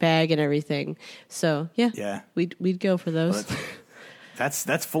bag and everything. So yeah. We'd go for those. Well,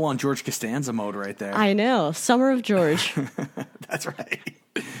 that's full on George Costanza mode right there. I know, Summer of George. That's right.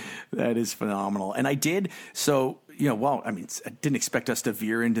 That is phenomenal. And I did so. I didn't expect us to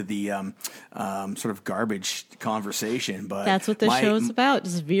veer into the sort of garbage conversation, but that's what this show is about.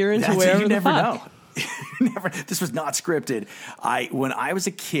 Just veer into wherever the fuck. This was not scripted. When I was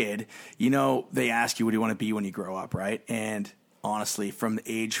a kid, they ask you, what do you want to be when you grow up, right? And honestly, from the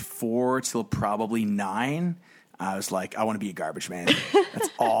age 4 till probably 9, I was like, I want to be a garbage man. That's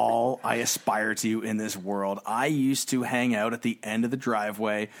all I aspire to in this world. I used to hang out at the end of the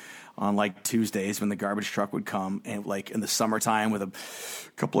driveway on like Tuesdays when the garbage truck would come, and like in the summertime with a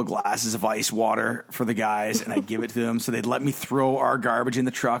couple of glasses of ice water for the guys, and I'd give it to them. So they'd let me throw our garbage in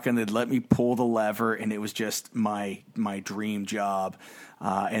the truck and they'd let me pull the lever, and it was just my dream job.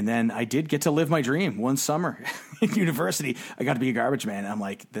 And then I did get to live my dream one summer in university. I got to be a garbage man. I'm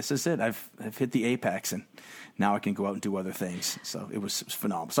like, this is it. I've hit the apex, and now I can go out and do other things. So it was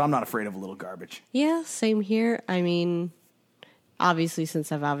phenomenal. So I'm not afraid of a little garbage. Yeah, same here. I mean, obviously,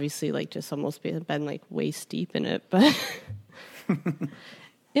 since I've like just almost been like waist deep in it, but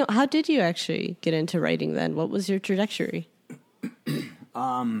how did you actually get into writing then? What was your trajectory?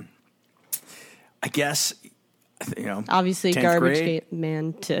 I guess, obviously garbage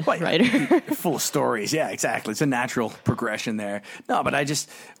man to writer. Full of stories. Yeah, exactly. It's a natural progression there. No, but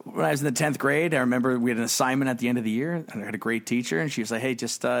when I was in the 10th grade, I remember we had an assignment at the end of the year, and I had a great teacher, and she was like, hey,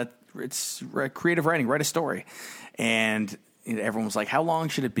 just, it's creative writing, write a story. And everyone was like, how long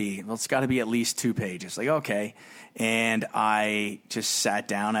should it be? Well, it's got to be at least 2 pages. Like, okay. And I just sat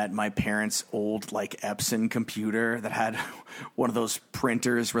down at my parents' old like Epson computer that had one of those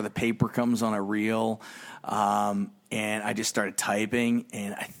printers where the paper comes on a reel. And I just started typing,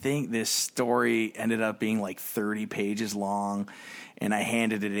 and I think this story ended up being like 30 pages long, and I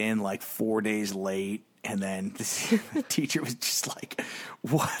handed it in like 4 days late. And then the teacher was just like,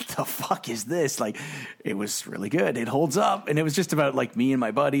 what the fuck is this? Like, it was really good. It holds up. And it was just about like me and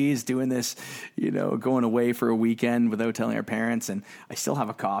my buddies doing this, going away for a weekend without telling our parents. And I still have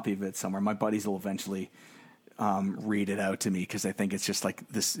a copy of it somewhere. My buddies will eventually read it out to me, because I think it's just like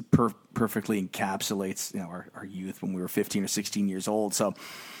this perfectly encapsulates our youth when we were 15 or 16 years old. So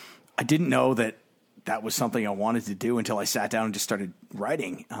I didn't know that was something I wanted to do until I sat down and just started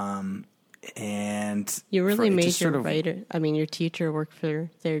writing. And you really made your writer. I mean, your teacher worked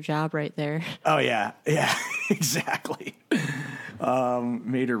for their job right there. Oh yeah, exactly.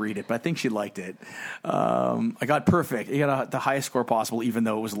 Made her read it, but I think she liked it. I got perfect. I got the highest score possible, even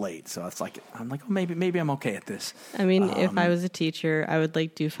though it was late. So I'm like, oh, maybe I'm okay at this. I mean, if I was a teacher, I would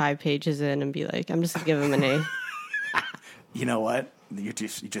like do 5 pages in and be like, I'm just gonna give him an A. You know what? You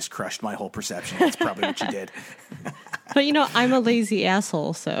just crushed my whole perception. That's probably what you did. But I'm a lazy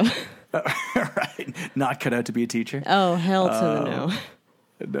asshole, so. Right. Not cut out to be a teacher. Oh, hell to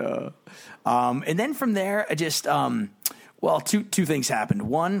the no. No. And then from there, I just, two things happened.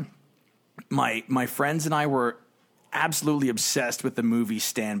 One, my friends and I were absolutely obsessed with the movie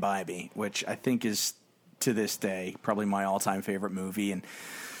Stand By Me, which I think is, to this day, probably my all-time favorite movie. And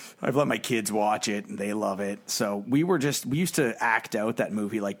I've let my kids watch it, and they love it. So we used to act out that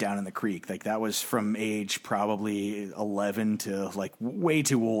movie like Down in the Creek. Like that was from age probably 11 to like way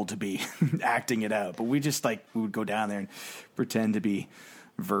too old to be acting it out. But we would go down there and pretend to be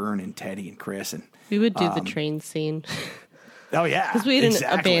Vern and Teddy and Chris. And we would do the train scene. Oh yeah, because we had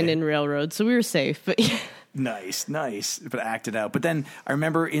exactly. an abandoned railroad, so we were safe. But yeah. Nice, but acted out. But then I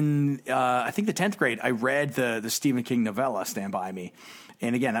remember in I think the 10th grade, I read the Stephen King novella Stand By Me,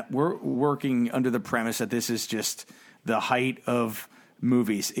 and again, we're working under the premise that this is just the height of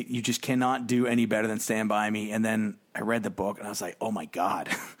movies. You just cannot do any better than Stand By Me. And then I read the book, and I was like, oh my god,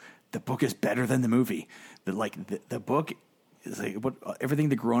 the book is better than the movie. The book is like what everything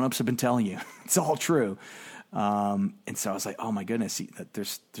the grown-ups have been telling you. It's all true. And so I was like, oh my goodness,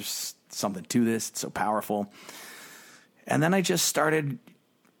 there's something to this. It's so powerful. And then I just started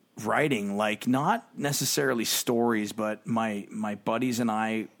writing, like not necessarily stories, but my buddies and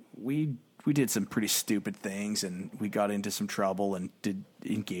I, we did some pretty stupid things, and we got into some trouble and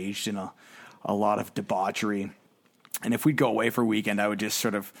engaged in a lot of debauchery. And if we'd go away for a weekend, I would just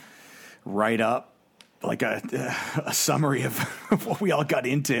sort of write up like a summary of what we all got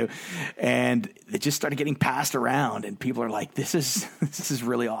into, and it just started getting passed around, and people are like, this is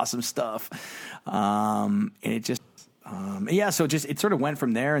really awesome stuff. And it just, so it sort of went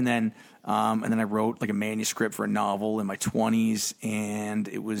from there. And then I wrote like a manuscript for a novel in my 20s, and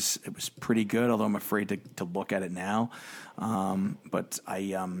it was pretty good, although I'm afraid to look at it now. But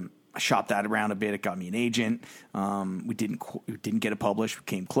I shopped that around a bit. It got me an agent. We didn't get it published. We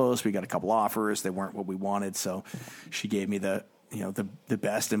came close. We got a couple offers. They weren't what we wanted. So she gave me the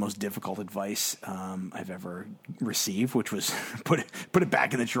best and most difficult advice I've ever received, which was put it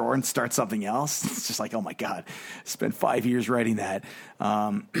back in the drawer and start something else. It's just like, oh my God, spent 5 years writing that.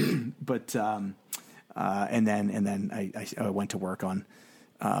 And then I went to work on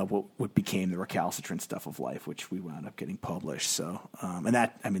what became the recalcitrant stuff of life, which we wound up getting published. So,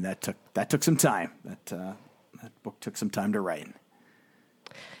 that took some time. That book took some time to write.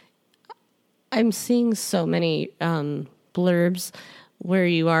 I'm seeing so many blurbs where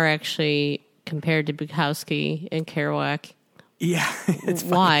you are actually compared to Bukowski and Kerouac. Yeah, it's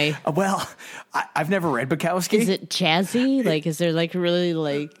funny. Why? Well, I've never read Bukowski. Is it jazzy? Like, is there like really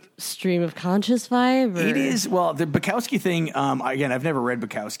like stream of conscious vibe? Or? It is. Well, the Bukowski thing. Again, I've never read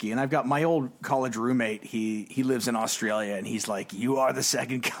Bukowski, and I've got my old college roommate. He lives in Australia, and he's like, "You are the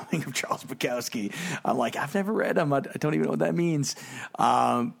second coming of Charles Bukowski." I'm like, I've never read him. I don't even know what that means.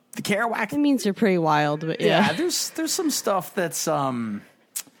 The Kerouac. It means you're pretty wild, but yeah. There's some stuff that's how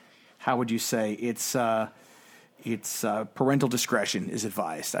would you say it's parental discretion is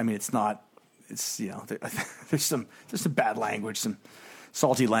advised. I mean, it's not. It's there's some bad language, some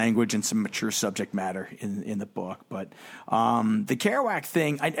salty language, and some mature subject matter in the book. But the Kerouac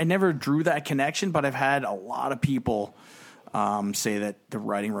thing, I never drew that connection, but I've had a lot of people say that the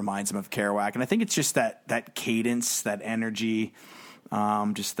writing reminds them of Kerouac, and I think it's just that cadence, that energy,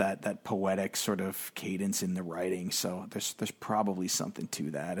 just that poetic sort of cadence in the writing. So there's probably something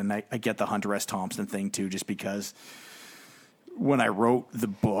to that, and I get the Hunter S. Thompson thing too, just because when I wrote the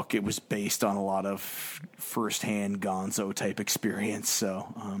book, it was based on a lot of firsthand Gonzo type experience.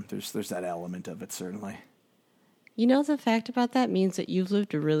 So there's that element of it, certainly. You know, the fact about that means that you've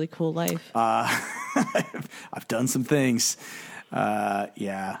lived a really cool life. I've done some things.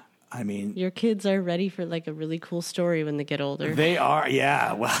 Yeah. I mean, your kids are ready for like a really cool story when they get older. They are.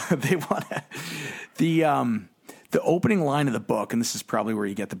 Yeah. Well, they want to, the opening line of the book, and this is probably where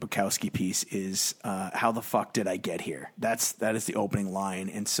you get the Bukowski piece, is how the fuck did I get here? That is the opening line.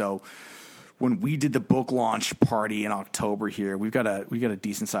 And so when we did the book launch party in October here, we got a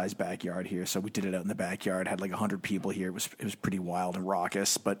decent sized backyard here. So we did it out in the backyard, had like 100 people here. It was pretty wild and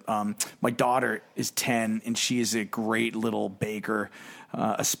raucous. But my daughter is 10 and she is a great little baker,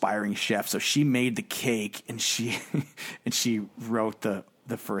 aspiring chef. So she made the cake and she wrote the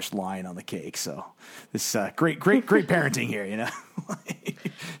first line on the cake. So this great parenting here, you know.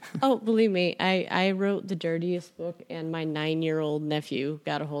 Oh, believe me, I wrote the dirtiest book, and my 9-year-old nephew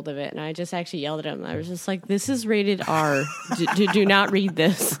got a hold of it, and I just actually yelled at him. I was just like, "This is rated R. do not read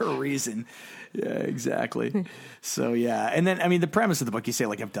this." For a reason. Yeah, exactly. So yeah, and then I mean, the premise of the book, you say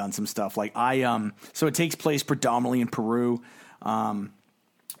like I've done some stuff. Like so it takes place predominantly in Peru.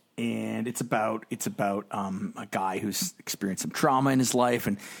 And it's about a guy who's experienced some trauma in his life,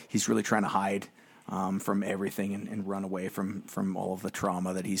 and he's really trying to hide from everything and run away from all of the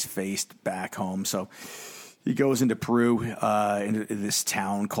trauma that he's faced back home. So he goes into Peru, into this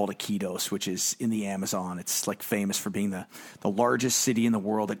town called Iquitos, which is in the Amazon. It's like famous for being the largest city in the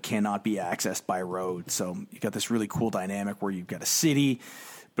world that cannot be accessed by road. So you got this really cool dynamic where you've got a city,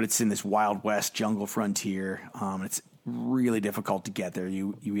 but it's in this Wild West jungle frontier. It's really difficult to get there.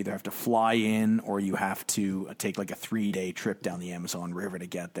 You either have to fly in or you have to take like a 3-day trip down the Amazon River to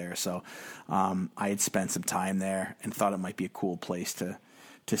get there. So I had spent some time there and thought it might be a cool place to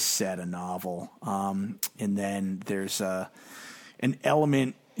to set a novel. And then there's an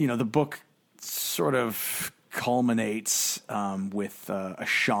element, the book sort of culminates with a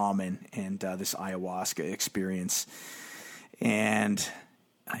shaman and this ayahuasca experience. And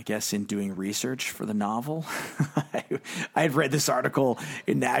I guess in doing research for the novel, I had read this article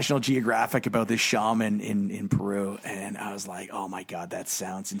in National Geographic about this shaman in Peru, and I was like, oh my God, that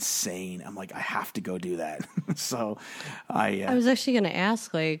sounds insane. I'm like, I have to go do that. So I was actually going to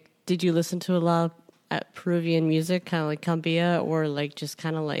ask, like, did you listen to a lot of Peruvian music, kind of like cumbia, or like just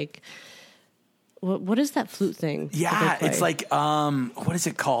kind of like, what is that flute thing? Yeah, it's like what is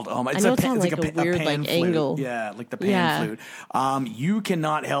it called? It's like a weird pan like flute. angle. Yeah, like the pan flute. You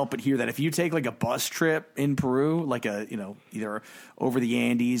cannot help but hear that if you take like a bus trip in Peru, like either over the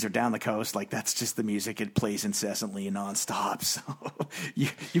Andes or down the coast, like that's just the music. It plays incessantly and nonstop. So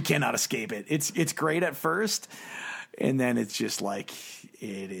you cannot escape it. It's great at first, and then it's just like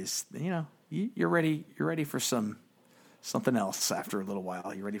it is. You're ready for something else after a little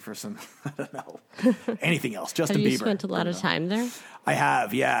while. You ready for some, I don't know, anything else? Justin Bieber. Have you spent a lot of time there? I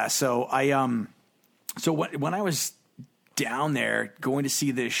have, yeah. So when I was down there going to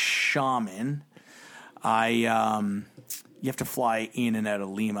see this shaman, you have to fly in and out of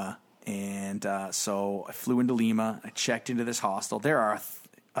Lima. And so I flew into Lima. I checked into this hostel. There are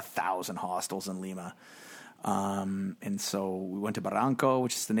 1,000 hostels in Lima. And so we went to Barranco,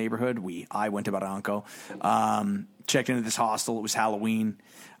 which is the neighborhood. I went to Barranco, checked into this hostel. It was Halloween.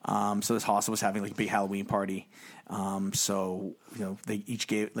 So this hostel was having like a big Halloween party. So, they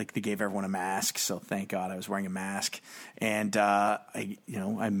gave everyone a mask. So thank God I was wearing a mask. And,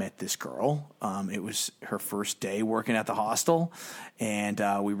 I met this girl. It was her first day working at the hostel, and,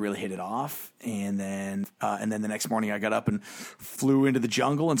 we really hit it off. And then the next morning I got up and flew into the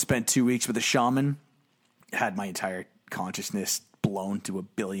jungle and spent 2 weeks with a shaman. Had my entire consciousness blown to a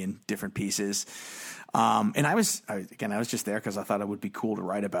billion different pieces. And I was just there because I thought it would be cool to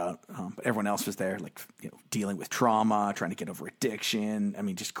write about. But everyone else was there, like, dealing with trauma, trying to get over addiction. I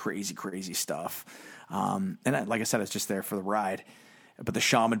mean, just crazy, crazy stuff. Like I said, I was just there for the ride. But the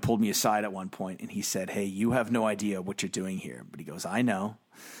shaman pulled me aside at one point and he said, "Hey, you have no idea what you're doing here." But he goes, "I know.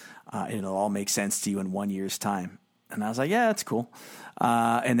 And it'll all make sense to you in 1 year's time." And I was like, yeah, that's cool.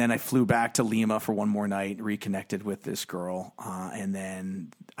 And then I flew back to Lima for one more night, reconnected with this girl. And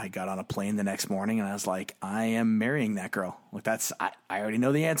then I got on a plane the next morning and I was like, I am marrying that girl. Like I already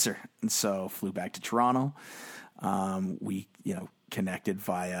know the answer. And so flew back to Toronto. We, connected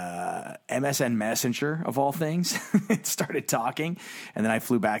via MSN Messenger of all things and started talking. And then I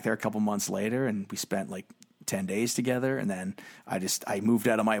flew back there a couple months later and we spent like 10 days together. And then I moved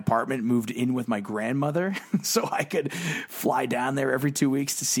out of my apartment, moved in with my grandmother so I could fly down there every 2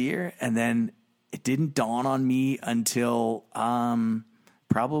 weeks to see her. And then it didn't dawn on me until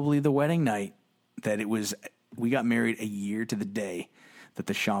probably the wedding night that we got married a year to the day that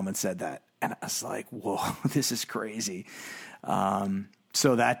the shaman said that. And I was like, whoa, this is crazy.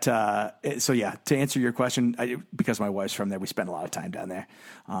 So yeah, to answer your question, because my wife's from there, we spent a lot of time down there.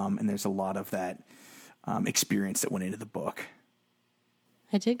 And there's a lot of that experience that went into the book.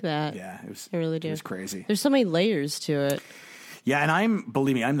 I dig that. Yeah, I really do. It was crazy. There's so many layers to it. Yeah, and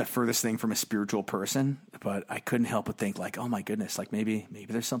believe me, I'm the furthest thing from a spiritual person, but I couldn't help but think like, oh my goodness, like maybe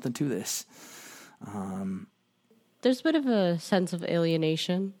there's something to this. There's a bit of a sense of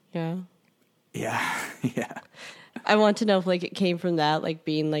alienation. Yeah. Yeah. Yeah. I want to know if like it came from that, like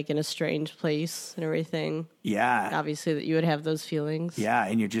being like in a strange place and everything. Yeah. Obviously that you would have those feelings. Yeah.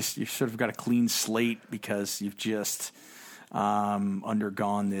 And you've sort of got a clean slate because you've just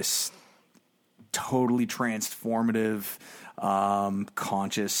undergone this totally transformative,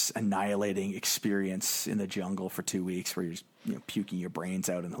 conscious, annihilating experience in the jungle for 2 weeks where you're just, puking your brains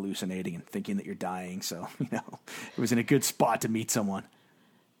out and hallucinating and thinking that you're dying. So, it was in a good spot to meet someone.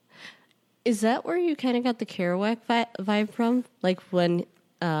 Is that where you kind of got the Kerouac vibe from? Like when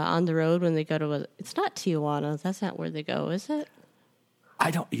on the road when they go to it's not Tijuana. That's not where they go, is it? I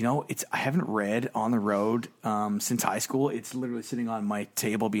don't. I haven't read On the Road since high school. It's literally sitting on my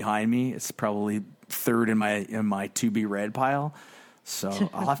table behind me. It's probably third in my to be read pile. So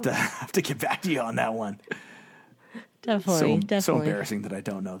I'll have to get back to you on that one. Definitely. So embarrassing that I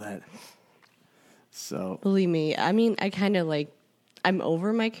don't know that. So believe me, I mean, I kind of like. I'm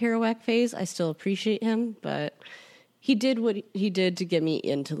over my Kerouac phase. I still appreciate him, but he did what he did to get me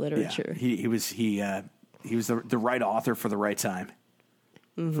into literature. Yeah, he was the right author for the right time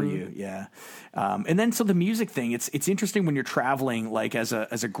for you. Yeah. And then so the music thing, it's interesting when you're traveling like as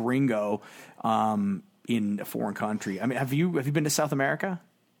a gringo in a foreign country. I mean, have you been to South America?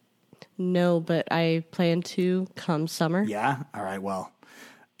 No, but I plan to come summer. Yeah. All right. Well,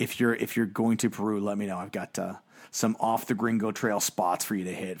 if you're going to Peru, let me know. I've got some off the Gringo Trail spots for you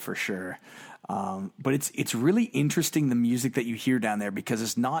to hit for sure. But it's really interesting, the music that you hear down there, because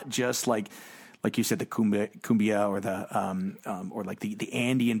it's not just like you said, the cumbia or the or like the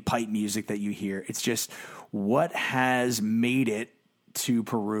Andean pipe music that you hear. It's just what has made it to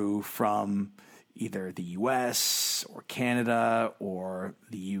Peru from either the U.S. or Canada or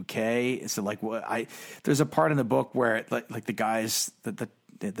the U.K. So like there's a part in the book where like the guys, the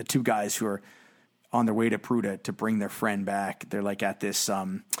two guys who are on their way to Peru to bring their friend back, they're like at this,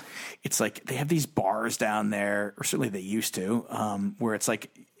 it's like they have these bars down there, or certainly they used to, where it's like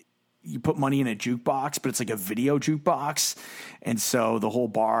you put money in a jukebox, but it's like a video jukebox. And so the whole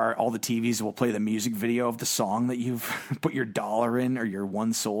bar, all the TVs will play the music video of the song that you've put your dollar in or your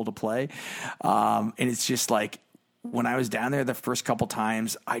one soul to play. And it's just like, when I was down there the first couple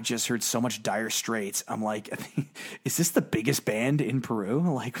times, I just heard so much Dire Straits. I'm like, is this the biggest band in Peru?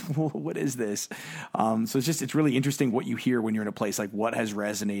 Like, what is this? So it's really interesting what you hear when you're in a place, like what has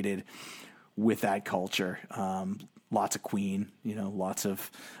resonated with that culture. Lots of Queen, lots of,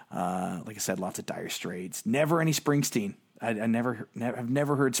 like I said, lots of Dire Straits. Never any Springsteen. I've never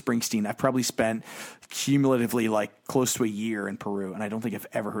heard Springsteen. I've probably spent cumulatively like close to a year in Peru, and I don't think I've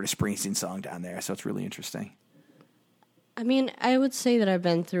ever heard a Springsteen song down there. So it's really interesting. I mean, I would say that I've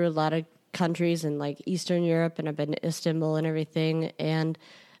been through a lot of countries in like Eastern Europe, and I've been to Istanbul and everything. And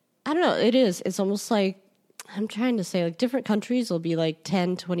I don't know, it's almost like, I'm trying to say, like different countries will be like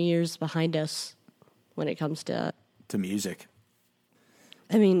 10, 20 years behind us when it comes to music.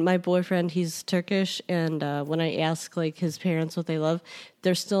 I mean, my boyfriend, he's Turkish, and when I ask like his parents what they love,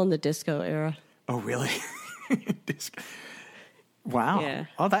 they're still in the disco era. Oh, really? Disco. Wow. Yeah.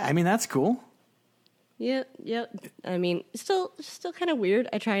 Oh, that's cool. Yeah. I mean, still kind of weird.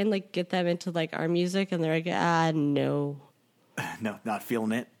 I try and like get them into like our music, and they're like, no. No, not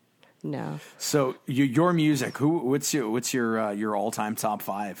feeling it. No. So your music, what's your all-time top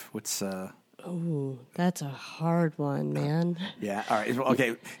 5? What's Oh, that's a hard one, man. Yeah. All right.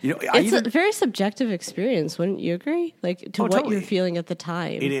 Okay. It's a very subjective experience. Wouldn't you agree? Like to what totally. you're feeling at the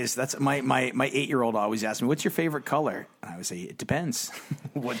time. It is. That's my 8-year-old always asks me, "What's your favorite color?" And I would say, "It depends."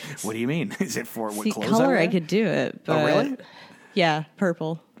 What do you mean? Is it for what clothes? Color? I could do it. But really? Yeah,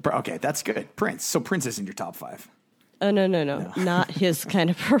 purple. Okay, that's good. Prince. So Prince is in your top 5. Oh no, not his kind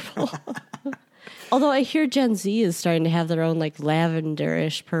of purple. Although I hear Gen Z is starting to have their own like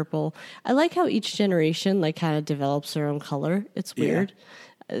lavenderish purple. I like how each generation like kind of develops their own color. It's weird.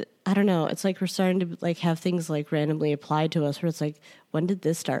 Yeah. I don't know. It's like we're starting to like have things like randomly applied to us where it's like, when did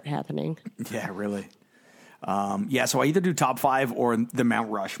this start happening? Yeah, really. So I either do top 5 or the Mount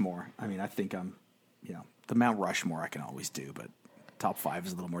Rushmore. I mean, I think the Mount Rushmore I can always do, but top 5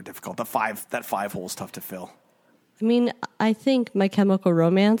 is a little more difficult. That 5 hole is tough to fill. I mean, I think My Chemical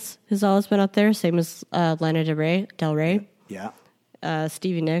Romance has always been up there, same as Lana Del Rey. Yeah.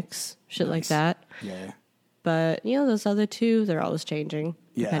 Stevie Nicks, shit like that. Yeah. But, those other two, they're always changing,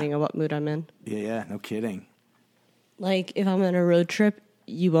 depending on what mood I'm in. Yeah, no kidding. Like, if I'm on a road trip,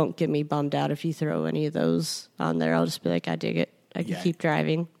 you won't get me bummed out if you throw any of those on there. I'll just be like, I dig it. I can keep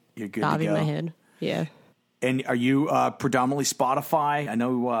driving. You're good bobbing to go. my head. Yeah. And are you predominantly Spotify? I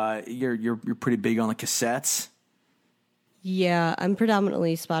know you're pretty big on the cassettes. Yeah, I'm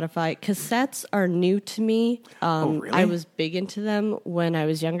predominantly Spotify. Cassettes are new to me. Really? I was big into them when I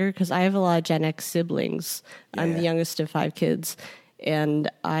was younger because I have a lot of Gen X siblings. Yeah. I'm the youngest of 5 kids, and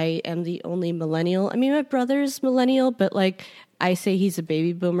I am the only millennial. I mean, my brother's millennial, but like I say he's a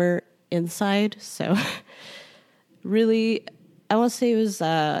baby boomer inside. So really, I want to say it was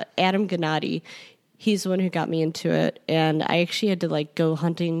Adam Gennady. He's the one who got me into it, and I actually had to like go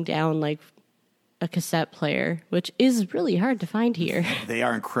hunting down like a cassette player, which is really hard to find here. They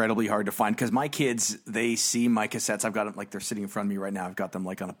are incredibly hard to find because my kids, they see my cassettes. I've got them like they're sitting in front of me right now. I've got them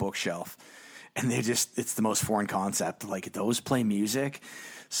like on a bookshelf, and it's the most foreign concept. Like, those play music.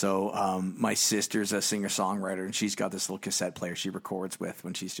 So my sister's a singer-songwriter, and she's got this little cassette player she records with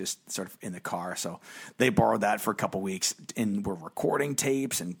when she's just sort of in the car. So they borrowed that for a couple weeks, and we're recording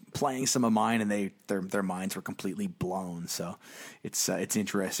tapes and playing some of mine, and their minds were completely blown. So it's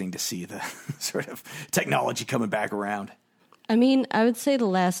interesting to see the sort of technology coming back around. I mean, I would say the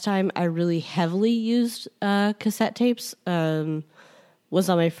last time I really heavily used cassette tapes was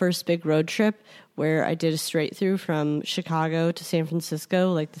on my first big road trip, where I did a straight through from Chicago to San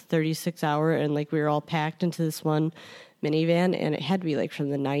Francisco, like the 36-hour, and like we were all packed into this one minivan, and it had to be like from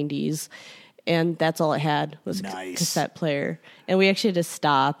the 90s, and that's all it had was a cassette player. And we actually had to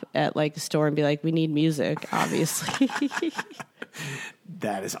stop at like a store and be like, we need music, obviously.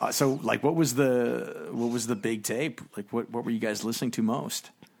 That is so. Like, what was the big tape? Like, what were you guys listening to most?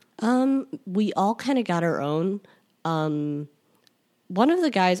 We all kind of got our own. One of the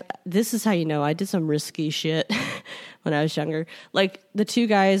guys, this is how you know, I did some risky shit when I was younger. Like, the two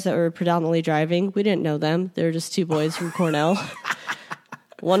guys that were predominantly driving, we didn't know them. They were just two boys from Cornell.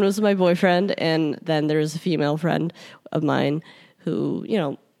 One was my boyfriend, and then there was a female friend of mine who,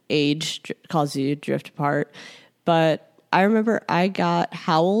 age causes you to drift apart. But I remember I got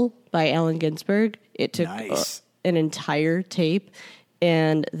Howl by Allen Ginsberg. It took Nice. An entire tape.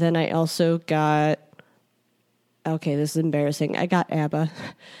 And then I also got... Okay, this is embarrassing. I got ABBA.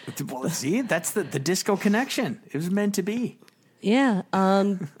 Well, see, that's the disco connection. It was meant to be. Yeah,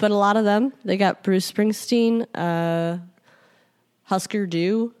 but a lot of them, they got Bruce Springsteen, Husker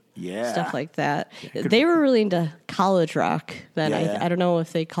Du, Yeah. stuff like that. They were really into college rock then. Yeah. I don't know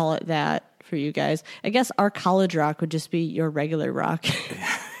if they call it that for you guys. I guess our college rock would just be your regular rock.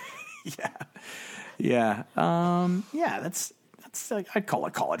 Yeah. That's like, I'd call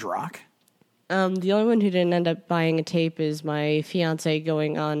it college rock. The only one who didn't end up buying a tape is my fiance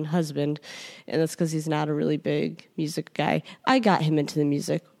going on husband, and that's because he's not a really big music guy. I got him into the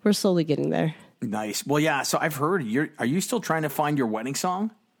music. We're slowly getting there. Nice. Well, yeah. So I've heard are you still trying to find your wedding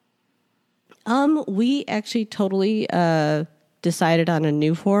song? We actually totally decided on a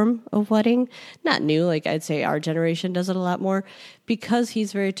new form of wedding. Not new, like I'd say our generation does it a lot more. Because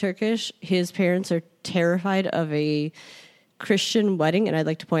he's very Turkish, his parents are terrified of a Christian wedding, and I'd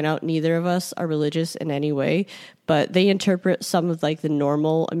like to point out neither of us are religious in any way, but they interpret some of like the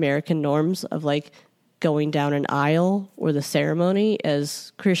normal American norms of like going down an aisle or the ceremony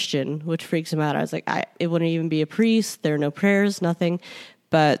as Christian, which freaks him out. I was like, it wouldn't even be a priest. There are no prayers, nothing.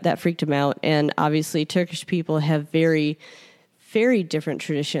 But that freaked him out. And obviously Turkish people have very, very different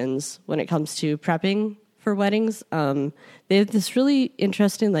traditions when it comes to prepping for weddings. They have this really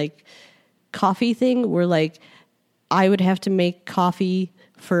interesting like coffee thing where like I would have to make coffee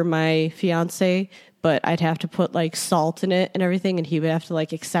for my fiance, but I'd have to put like salt in it and everything, and he would have to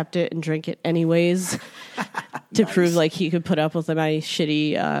like accept it and drink it anyways to prove like he could put up with my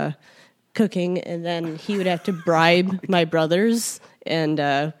shitty cooking. And then he would have to bribe my brothers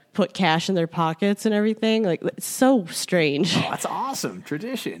and put cash in their pockets and everything. Like, it's so strange. Oh, that's awesome.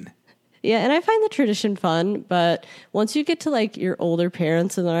 Tradition. Yeah, and I find the tradition fun, but once you get to like your older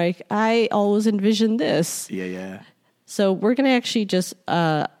parents and they're like, I always envisioned this. Yeah. So we're going to actually just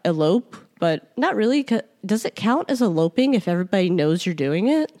elope, but not really. Does it count as eloping if everybody knows you're doing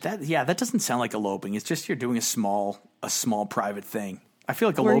it? That doesn't sound like eloping. It's just you're doing a small private thing. I feel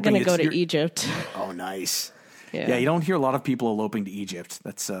like We're eloping going to go to Egypt. Oh, nice. Yeah. Yeah, you don't hear a lot of people eloping to Egypt.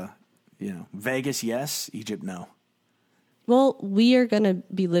 That's Vegas, yes, Egypt, no. Well, we are going to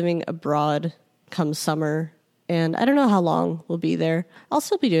be living abroad come summer, and I don't know how long we'll be there. I'll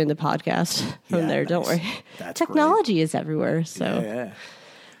still be doing the podcast from there. Nice. Don't worry. That's Technology great. Is everywhere. So, yeah.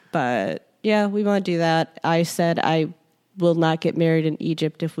 But yeah, we want to do that. I said I will not get married in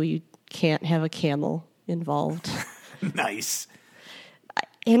Egypt if we can't have a camel involved. Nice.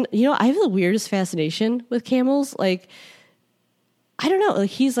 And I have the weirdest fascination with camels. Like, I don't know. Like,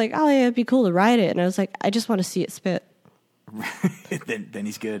 he's like, oh yeah, it'd be cool to ride it, and I was like, I just want to see it spit. then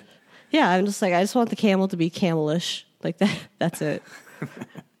he's good. Yeah, I'm just like, I just want the camel to be camelish. Like that. That's it.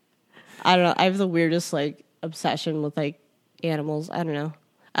 I don't know. I have the weirdest like obsession with like animals. I don't know.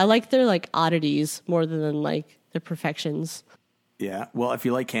 I like their like oddities more than like their perfections. Yeah. Well, if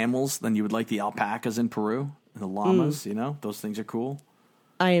you like camels, then you would like the alpacas in Peru and the llamas. Those things are cool.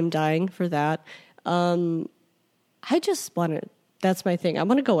 I am dying for that. I just want to. That's my thing. I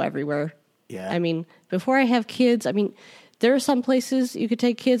want to go everywhere. Yeah. I mean, before I have kids, there are some places you could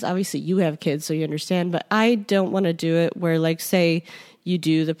take kids. Obviously, you have kids, so you understand. But I don't want to do it where, like, say you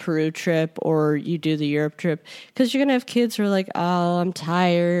do the Peru trip or you do the Europe trip, because you're going to have kids who are like, oh, I'm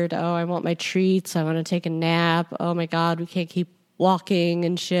tired. Oh, I want my treats. I want to take a nap. Oh, my God, we can't keep walking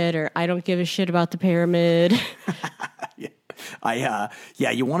and shit. Or I don't give a shit about the pyramid.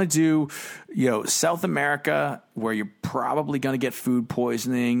 You want to do, South America, where you're probably going to get food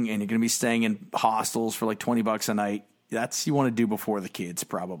poisoning and you're going to be staying in hostels for like $20 a night. That's you want to do before the kids,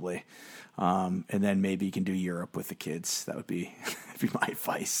 probably. And then maybe you can do Europe with the kids. That would be my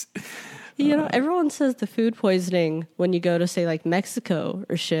advice. Everyone says the food poisoning when you go to, say, like Mexico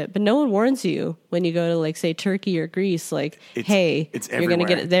or shit, but no one warns you when you go to, like, say, Turkey or Greece, like, hey, you're going to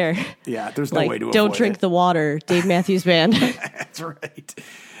get it there. Yeah, there's no way to avoid don't drink the water, Dave Matthews Band. That's right.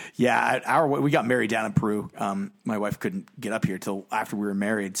 Yeah, we got married down in Peru. My wife couldn't get up here till after we were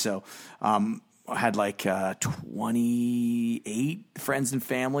married, so I had like 28 friends and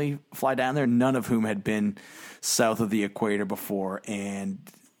family fly down there, none of whom had been south of the equator before, and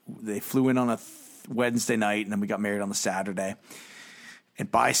they flew in on a Wednesday night, and then we got married on the Saturday.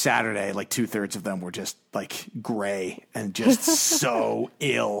 And by Saturday, like 2/3 of them were just like gray and just so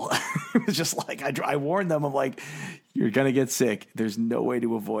ill. It was just like, I warned them. I'm like, you're going to get sick. There's no way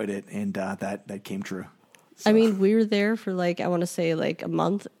to avoid it. And that came true. So. I mean, we were there for like, I want to say like a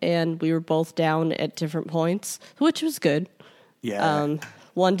month, and we were both down at different points, which was good. Yeah.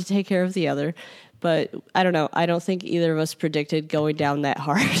 One to take care of the other. But I don't know. I don't think either of us predicted going down that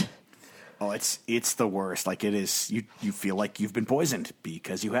hard. Oh, it's the worst. Like it is, you feel like you've been poisoned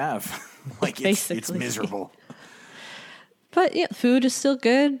because you have. Like it's miserable. But yeah, food is still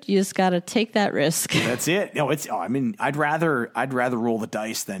good. You just got to take that risk. That's it. No, I mean, I'd rather roll the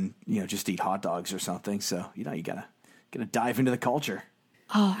dice than, just eat hot dogs or something. So, you gotta dive into the culture.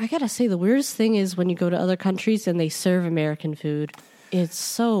 Oh, I gotta say, the weirdest thing is when you go to other countries and they serve American food. It's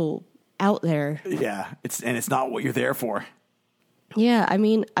so out there. Yeah, it's not what you're there for. Yeah, I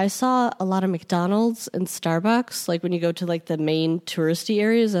mean, I saw a lot of McDonald's and Starbucks. Like when you go to like the main touristy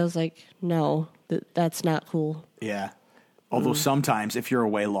areas, I was like, no, that's not cool. Yeah. Although sometimes if you're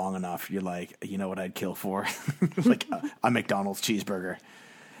away long enough, you're like, you know what I'd kill for? Like a McDonald's cheeseburger.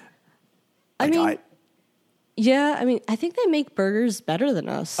 I mean, I think they make burgers better than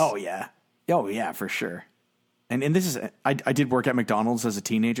us. Oh, yeah, for sure. And this is, I did work at McDonald's as a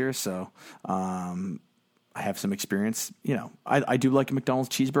teenager, so I have some experience. I do like a McDonald's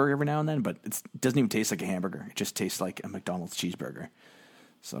cheeseburger every now and then, but it doesn't even taste like a hamburger. It just tastes like a McDonald's cheeseburger.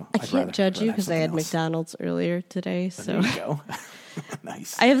 So I can't judge you because I had McDonald's earlier today. So there you go.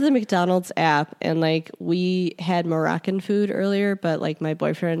 Nice. I have the McDonald's app, and like we had Moroccan food earlier, but like my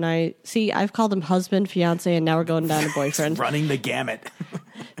boyfriend and I've called him husband, fiance, and now we're going down to boyfriend. Running the gamut.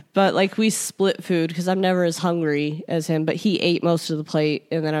 But like we split food because I'm never as hungry as him, but he ate most of the plate,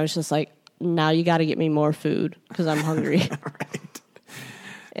 and then I was just like, now you got to get me more food because I'm hungry. Right.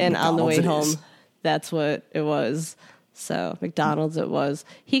 And on the way home, that's what it was. So McDonald's it was.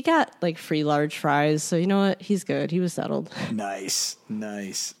 He got like free large fries. So you know what? He's good. He was settled. Nice.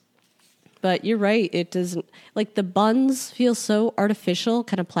 But you're right. It doesn't, like the buns feel so artificial,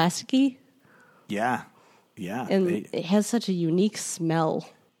 kind of plasticky. Yeah. And it has such a unique smell.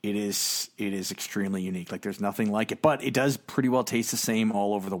 It is extremely unique. Like there's nothing like it, but it does pretty well taste the same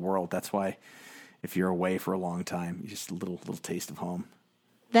all over the world. That's why if you're away for a long time, just a little taste of home.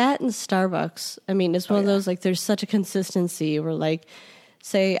 That and Starbucks. I mean, it's one of those, like, there's such a consistency where, like,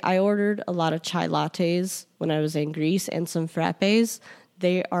 say I ordered a lot of chai lattes when I was in Greece and some frappes.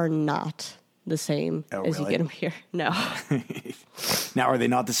 They are not the same as you get them here. No. Now, are they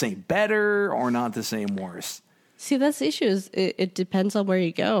not the same better or not the same worse? See, that's the issue. It depends on where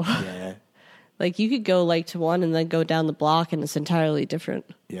you go. Yeah. Like, you could go, like, to one and then go down the block and it's entirely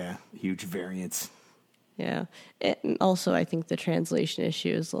different. Yeah, huge variance. Yeah. Also, I think the translation issue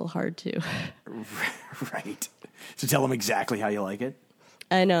is a little hard, too. Right. So tell them exactly how you like it.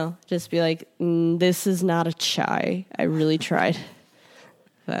 I know. Just be like, this is not a chai. I really tried.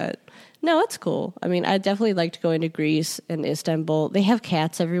 But, no, it's cool. I mean, I definitely liked going to Greece and Istanbul. They have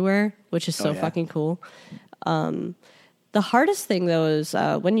cats everywhere, which is so fucking cool. The hardest thing, though, is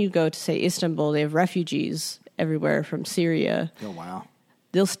when you go to, say, Istanbul, they have refugees everywhere from Syria. Oh, wow.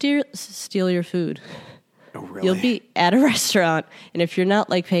 They'll steal your food. Oh, really? You'll be at a restaurant, and if you're not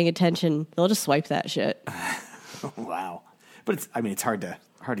like paying attention, they'll just swipe that shit. Oh, wow. But it's hard to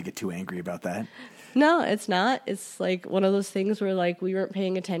get too angry about that. No, it's not. It's like one of those things where like we weren't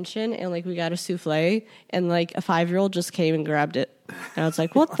paying attention and like we got a souffle and like a 5-year-old just came and grabbed it. And I was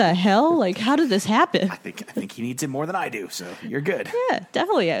like, what the hell? Like, how did this happen? I think he needs it more than I do, so you're good. Yeah,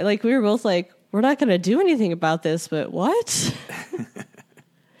 definitely. Like we were both like, we're not going to do anything about this, but what?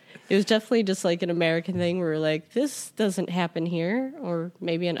 It was definitely just like an American thing where we're like, this doesn't happen here, or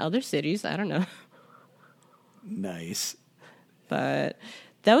maybe in other cities. I don't know. Nice. But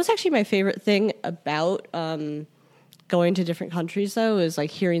that was actually my favorite thing about going to different countries, though, is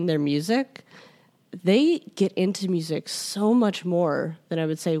like hearing their music. They get into music so much more than I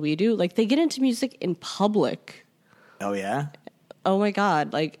would say we do. Like they get into music in public. Oh, yeah? Oh, my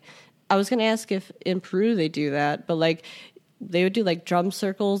God. Like I was going to ask if in Peru they do that, but like they would do like drum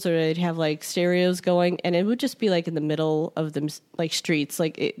circles or they'd have like stereos going and it would just be like in the middle of them like streets.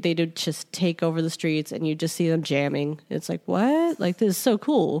 Like they would just take over the streets and you just see them jamming. It's like, what? Like this is so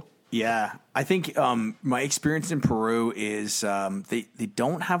cool. Yeah. I think my experience in Peru is they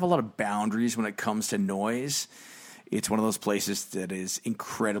don't have a lot of boundaries when it comes to noise. It's one of those places that is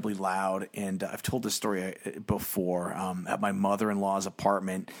incredibly loud. And I've told this story before at my mother-in-law's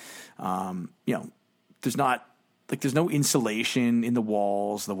apartment. There's no insulation in the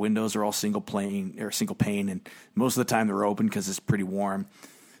walls. The windows are all single pane, and most of the time they're open because it's pretty warm.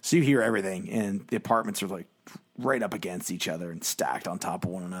 So you hear everything, and the apartments are like right up against each other and stacked on top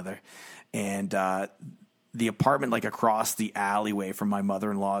of one another. And the apartment like across the alleyway from my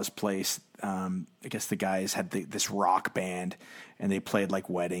mother-in-law's place, I guess the guys had this rock band, and they played like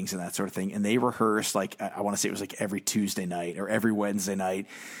weddings and that sort of thing. And they rehearsed like, I want to say it was like every Tuesday night or every Wednesday night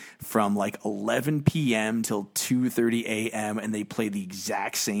from like 11 p.m. till 2:30 a.m. And they played the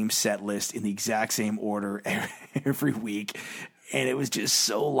exact same set list in the exact same order every week. And it was just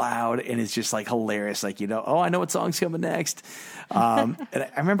so loud, and it's just like hilarious. Like, oh, I know what song's coming next. And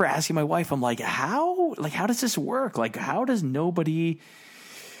I remember asking my wife, I'm like, how does this work? Like, how does nobody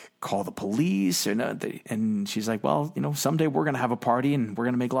call the police or not? And she's like, well, someday we're going to have a party and we're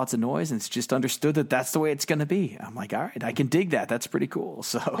going to make lots of noise. And it's just understood that that's the way it's going to be. I'm like, all right, I can dig that. That's pretty cool.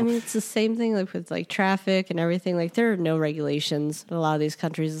 So, I mean, it's the same thing like with like traffic and everything. Like there are no regulations in a lot of these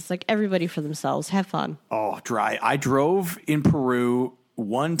countries. It's like everybody for themselves. Have fun. Oh, dry. I drove in Peru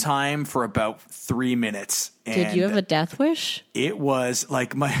one time for about 3 minutes. Did you have a death wish? It was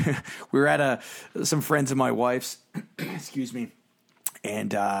like we were at some friends of my wife's, excuse me.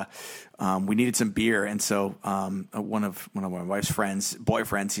 And we needed some beer, and so one of my wife's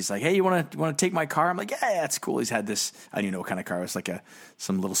boyfriends, he's like, "Hey, you want to take my car?" I'm like, "Yeah, that's cool." He's had this, I don't even know what kind of car. It was like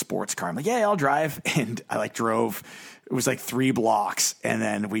some little sports car. I'm like, "Yeah, I'll drive." And I like drove. It was like 3 blocks, and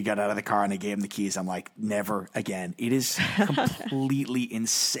then we got out of the car and I gave him the keys. I'm like, "Never again." It is completely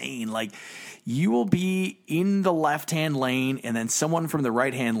insane. Like, you will be in the left-hand lane, and then someone from the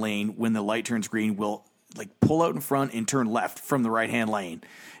right-hand lane, when the light turns green, will like pull out in front and turn left from the right-hand lane,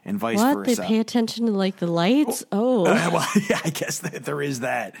 and vice versa. They pay attention to like the lights? Oh. Well, yeah, I guess there is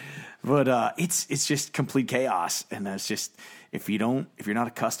that. But it's just complete chaos. And that's just, if you're not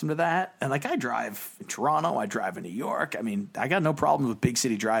accustomed to that, and like I drive in Toronto, I drive in New York. I mean, I got no problem with big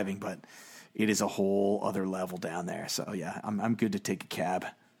city driving, but it is a whole other level down there. So yeah, I'm good to take a cab.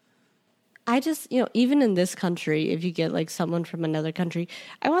 I just, even in this country, if you get like someone from another country,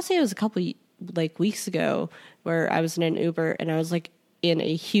 I want to say it was a couple like weeks ago where I was in an Uber and I was like in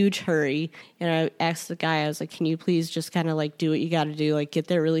a huge hurry, and I asked the guy, I was like, "Can you please just kind of like do what you got to do, like get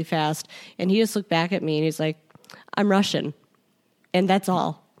there really fast?" And he just looked back at me and he's like, "I'm Russian," and that's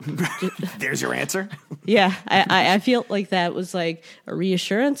all. There's your answer. Yeah, I feel like that was like a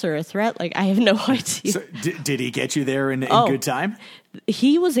reassurance or a threat. Like I have no idea. So did he get you there in good time?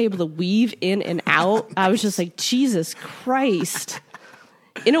 He was able to weave in and out. I was just like, Jesus Christ.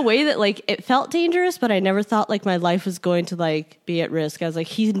 In a way that like it felt dangerous, but I never thought like my life was going to like be at risk. I was like,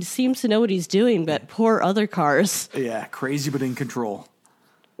 he seems to know what he's doing, but poor other cars. Yeah, crazy but in control.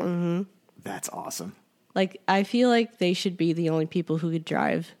 Mm-hmm. That's awesome. Like I feel like they should be the only people who could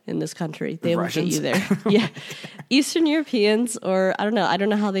drive in this country. They will get you there. Yeah, Eastern Europeans, or I don't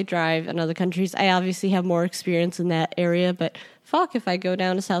know how they drive in other countries. I obviously have more experience in that area, but fuck, if I go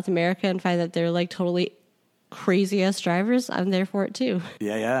down to South America and find that they're like totally crazy ass drivers, I'm there for it too.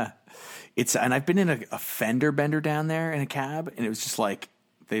 Yeah. And I've been in a fender bender down there in a cab, and it was just like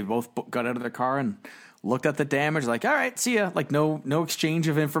they both got out of their car and looked at the damage, like, all right, see ya. Like no exchange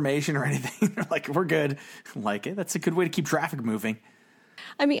of information or anything. Like, we're good. Like, that's a good way to keep traffic moving.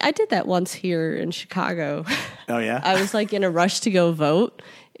 I mean, I did that once here in Chicago. Oh yeah. I was like in a rush to go vote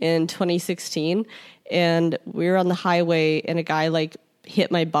in 2016, and we were on the highway, and a guy like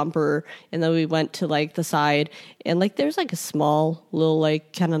hit my bumper, and then we went to like the side, and like there's like a small little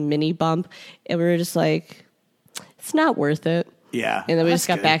like kind of mini bump, and we were just like, it's not worth it. Yeah. And then we just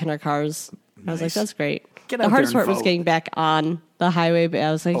got back in our cars. Nice. I was like, that's great. The hardest part was getting back on the highway, but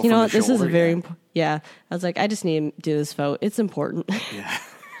I was like, you know what, this is a very important. Yeah. I was like, I just need to do this vote. It's important. Yeah.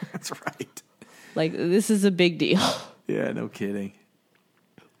 That's right. Like, this is a big deal. Yeah, no kidding.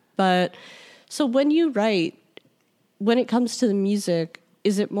 But so when you write, when it comes to the music,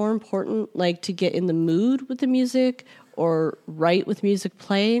 is it more important like to get in the mood with the music, or write with music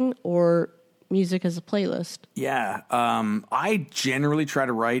playing, or music as a playlist? Yeah. I generally try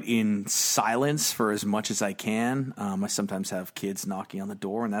to write in silence for as much as I can. I sometimes have kids knocking on the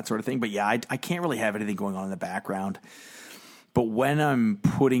door and that sort of thing. But yeah, I can't really have anything going on in the background. But when I'm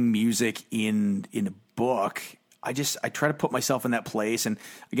putting music in a book, I try to put myself in that place, and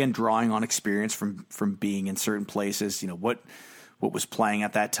again, drawing on experience from being in certain places, what was playing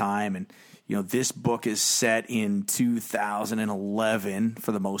at that time. And, this book is set in 2011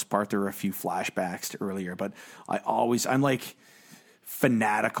 for the most part. There are a few flashbacks to earlier, but I'm like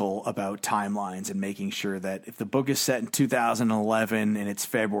fanatical about timelines and making sure that if the book is set in 2011 and it's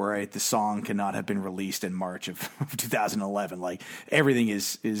February, the song cannot have been released in March of 2011. Like, everything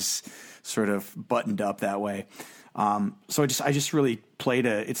is sort of buttoned up that way. So I just really played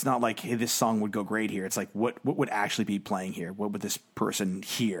it's not like, hey, this song would go great here. It's like, what would actually be playing here? What would this person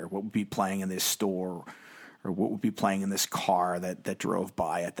hear? What would be playing in this store what would be playing in this car that drove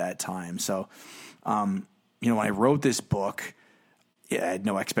by at that time. So, when I wrote this book, I had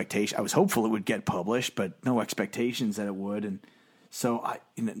no expectation. I was hopeful it would get published, but no expectations that it would. And so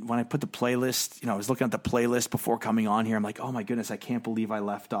when I put the playlist, I was looking at the playlist before coming on here. I'm like, oh my goodness, I can't believe I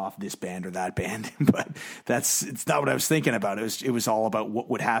left off this band or that band. But it's not what I was thinking about. It was all about what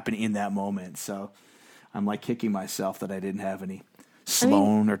would happen in that moment. So I'm like kicking myself that I didn't have any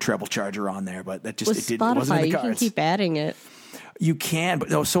Sloan or treble charger on there, but that just Spotify, it wasn't in the cards. You can keep adding it. You can, but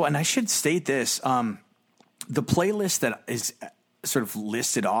no. So, and I should state this: the playlist that is sort of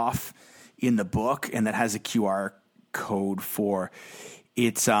listed off in the book and that has a QR code for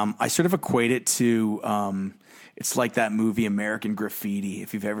it's. I sort of equate it to. It's like that movie American Graffiti,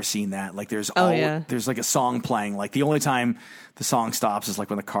 if you've ever seen that. Like there's there's like a song playing. Like the only time the song stops is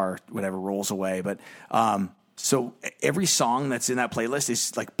like when the car whatever rolls away. But so every song that's in that playlist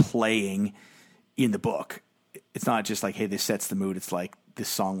is like playing in the book. It's not just like, hey, this sets the mood. It's like this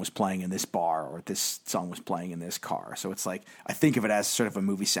song was playing in this bar or this song was playing in this car. So it's like I think of it as sort of a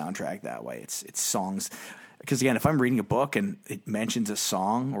movie soundtrack that way. It's songs. Because again, if I'm reading a book and it mentions a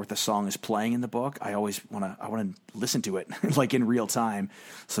song or the song is playing in the book, I always want to listen to it like in real time.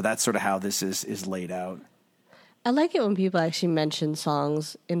 So that's sort of how this is laid out. I like it when people actually mention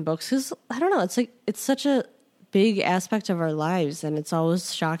songs in books because I don't know, it's like it's such a big aspect of our lives, and it's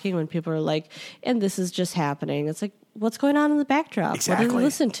always shocking when people are like, "And this is just happening." It's like, what's going on in the backdrop? Exactly. What do they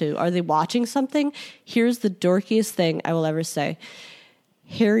listen to? Are they watching something? Here's the dorkiest thing I will ever say: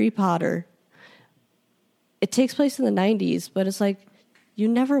 Harry Potter. It takes place in the 90s, but it's like you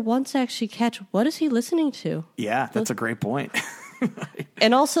never once actually catch what is he listening to. Yeah, that's a great point.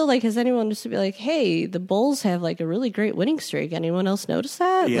 And also, like, has anyone just to be like, hey, the Bulls have like a really great winning streak. Anyone else notice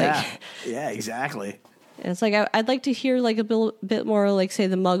that? Yeah, like, yeah, exactly. And it's like I'd like to hear like a bit more like say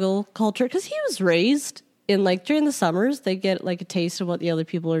the Muggle culture because he was raised in like during the summers they get like a taste of what the other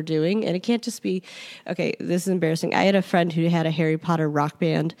people are doing, and it can't just be okay. This is embarrassing. I had a friend who had a Harry Potter rock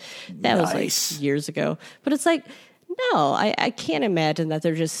band that was like years ago, but it's like no, I can't imagine that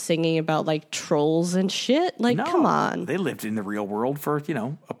they're just singing about like trolls and shit. Like, no, come on, they lived in the real world for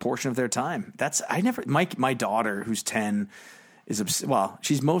a portion of their time. My daughter who's 10.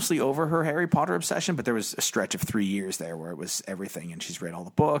 She's mostly over her Harry Potter obsession, but there was a stretch of 3 years there where it was everything, and she's read all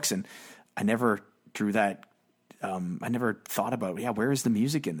the books, and I never drew that. I never thought about, where is the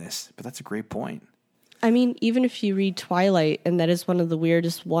music in this? But that's a great point. I mean, even if you read Twilight, and that is one of the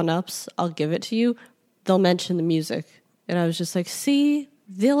weirdest one-ups, I'll give it to you, they'll mention the music. And I was just like, see,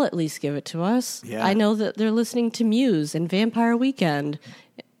 they'll at least give it to us. Yeah. I know that they're listening to Muse and Vampire Weekend.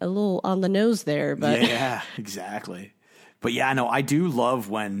 A little on the nose there, but... Yeah, exactly. But yeah, no, I do love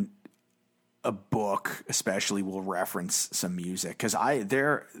when a book especially will reference some music because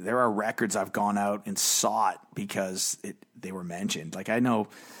there are records I've gone out and sought because they were mentioned. Like I know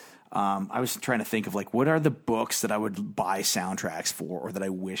I was trying to think of like what are the books that I would buy soundtracks for or that I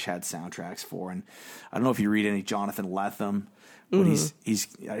wish had soundtracks for, and I don't know if you read any Jonathan Lethem, but he's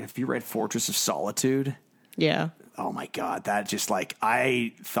have you read Fortress of Solitude? Yeah. Oh my God, that just like,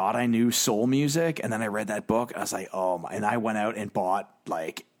 I thought I knew soul music, and then I read that book, I was like, oh my, and I went out and bought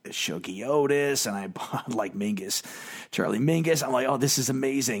like Shuggy Otis, and I bought like Charlie Mingus. I'm like, oh, this is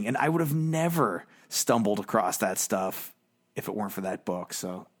amazing. And I would have never stumbled across that stuff if it weren't for that book.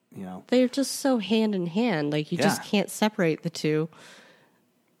 So, They're just so hand in hand. Like you just can't separate the two.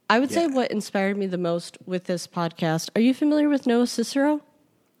 I would say what inspired me the most with this podcast, are you familiar with Noah Cicero?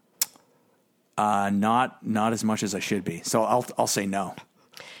 Not as much as I should be. So I'll say no.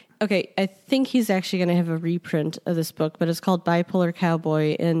 Okay, I think he's actually going to have a reprint of this book, but it's called Bipolar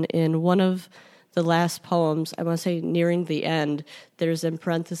Cowboy. And in one of the last poems, I want to say nearing the end, there's in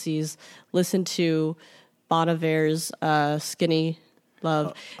parentheses, listen to Bon Iver's Skinny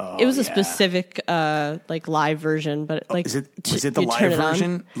Love. It was a specific like live version, but like was it the live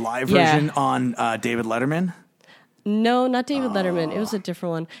version? Live version on David Letterman? No, not David Letterman. It was a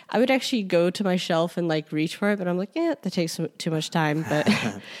different one. I would actually go to my shelf and like reach for it, but I'm like, that takes too much time. But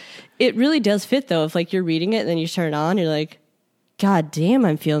it really does fit though. If like you're reading it and then you turn it on, you're like, God damn,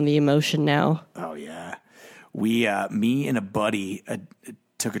 I'm feeling the emotion now. Oh yeah. We, me and a buddy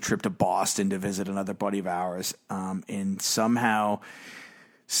took a trip to Boston to visit another buddy of ours. And somehow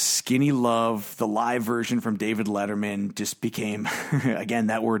Skinny Love, the live version from David Letterman, just became, again,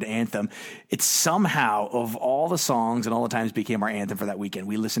 that word anthem. It somehow, of all the songs and all the times, became our anthem for that weekend.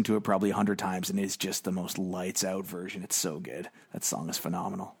 We listened to it probably 100 times, and it's just the most lights out version. It's so good. That song is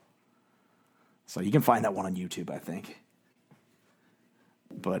phenomenal. So you can find that one on YouTube, I think.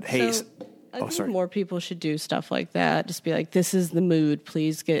 But hey, I think more people should do stuff like that. Just be like, this is the mood.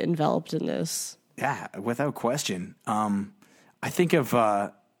 Please get enveloped in this. Yeah, without question. I think of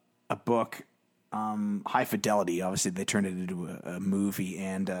a book, High Fidelity. Obviously, they turned it into a movie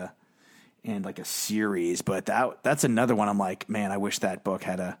and like a series. But that's another one. I'm like, man, I wish that book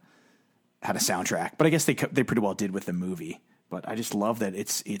had a soundtrack. But I guess they pretty well did with the movie. But I just love that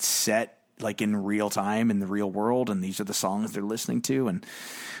it's set like in real time in the real world, and these are the songs they're listening to, and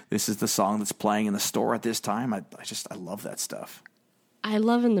this is the song that's playing in the store at this time. I love that stuff. I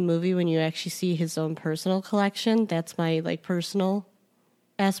love in the movie when you actually see his own personal collection. That's my like personal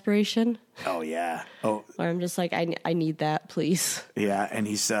aspiration. Oh yeah. Oh, where I'm just like, I need that, please. Yeah, and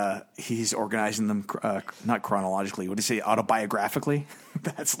he's organizing them not chronologically. What do you say? Autobiographically.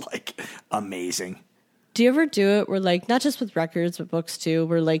 That's like amazing. Do you ever do it where, like, not just with records, but books too,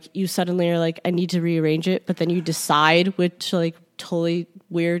 where, like, you suddenly are like, I need to rearrange it, but then you decide which, like, totally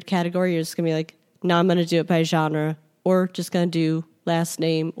weird category you're just going to be like, no, I'm going to do it by genre, or just going to do last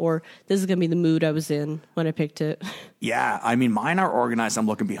name, or this is going to be the mood I was in when I picked it. Yeah, I mean, mine are organized. I'm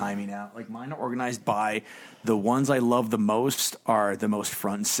looking behind me now. Like, mine are organized by the ones I love the most are the most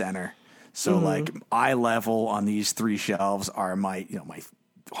front and center. So, like, eye level on these three shelves are my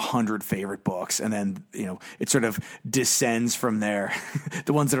 100 favorite books, and then it sort of descends from there.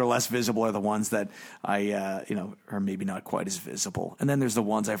 The ones that are less visible are the ones that I are maybe not quite as visible, and then there's the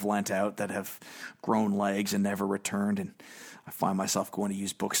ones I've lent out that have grown legs and never returned, and I find myself going to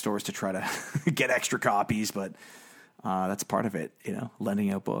used bookstores to try to get extra copies, but that's part of it,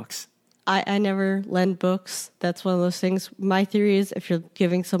 lending out books. I never lend books. That's one of those things. My theory is if you're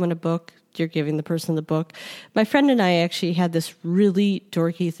giving someone a book, you're giving the person the book. My friend and I actually had this really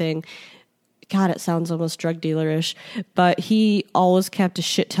dorky thing. God, it sounds almost drug dealer-ish. But he always kept a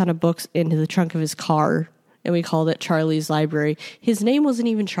shit ton of books into the trunk of his car, and we called it Charlie's Library. His name wasn't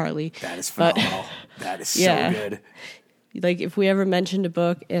even Charlie. That is phenomenal. That is so good. Like, if we ever mentioned a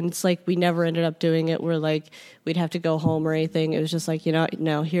book, and it's like we never ended up doing it, where, like, we'd have to go home or anything. It was just like,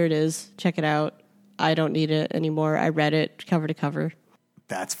 no, here it is. Check it out. I don't need it anymore. I read it cover to cover.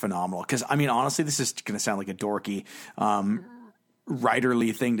 That's phenomenal. Because, I mean, honestly, this is going to sound like a dorky,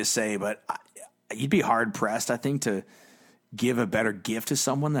 writerly thing to say, but you'd be hard-pressed, I think, to give a better gift to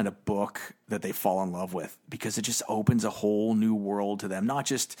someone than a book that they fall in love with, because it just opens a whole new world to them. Not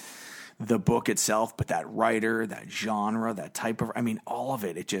just the book itself, but that writer, that genre, that type of, all of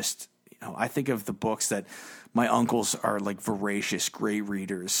it. It just, I think of the books that my uncles are like voracious, great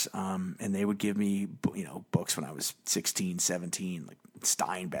readers. And they would give me, books when I was 16, 17, like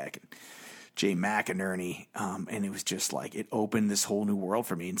Steinbeck and Jay McInerney. And it was just like, it opened this whole new world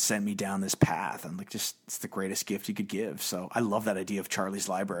for me and sent me down this path. And like, it's the greatest gift you could give. So I love that idea of Charlie's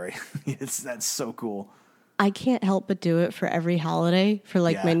Library. That's so cool. I can't help but do it for every holiday for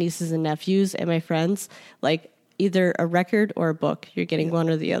my nieces and nephews and my friends. Like, either a record or a book. You're getting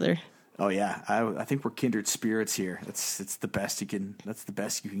one or the other. Oh yeah, I think we're kindred spirits here. It's the best you can. That's the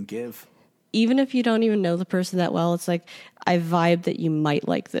best you can give. Even if you don't even know the person that well, it's like, I vibe that you might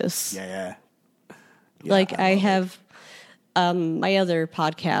like this. Yeah. Like, I have my other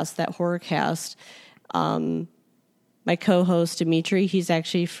podcast, that Horrorcast. My co-host, Dimitri, he's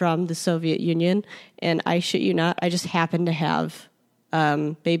actually from the Soviet Union. And I shit you not, I just happen to have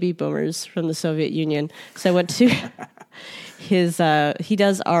baby boomers from the Soviet Union. So I went to his, he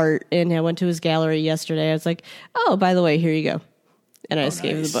does art, and I went to his gallery yesterday. I was like, oh, by the way, here you go. And I just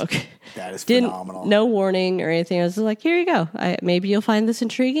gave him the book. That is phenomenal. No warning or anything. I was just like, here you go. Maybe you'll find this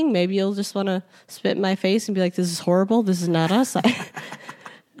intriguing. Maybe you'll just want to spit in my face and be like, this is horrible. This is not us.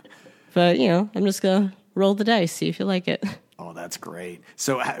 But, I'm just going to roll the dice, see if you like it. Oh, that's great.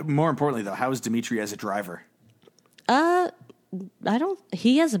 So, more importantly, though, how is Dimitri as a driver?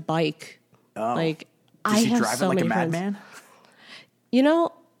 He has a bike. Oh. Like, Does he drive it like a madman?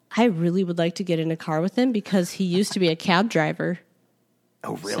 I really would like to get in a car with him because he used to be a cab driver.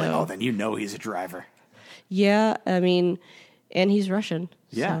 Oh, really? So, then he's a driver. Yeah, and he's Russian.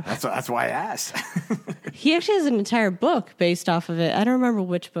 Yeah, so. That's why I asked. He actually has an entire book based off of it. I don't remember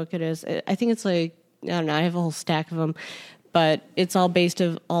which book it is. I think it's like, I don't know, I have a whole stack of them. But it's all based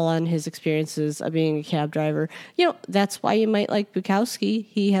all on his experiences of being a cab driver. That's why you might like Bukowski.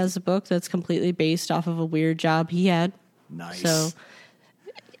 He has a book that's completely based off of a weird job he had. Nice. So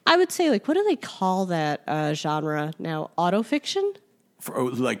I would say, what do they call that genre now? Autofiction?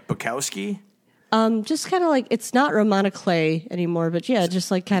 Like Bukowski? Just kind of it's not Romana Clay anymore, but yeah,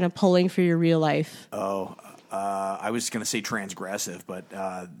 just kind of pulling for your real life. Oh, I was going to say transgressive, but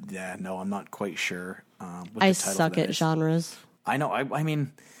no, I'm not quite sure. I suck at genres. I know. I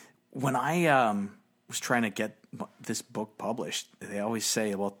mean, when I was trying to get this book published, they always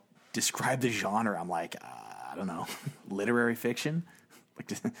say, well, describe the genre. I'm like, I don't know, literary fiction?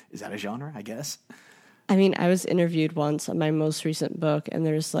 Like, is that a genre? I guess. I mean, I was interviewed once on my most recent book, and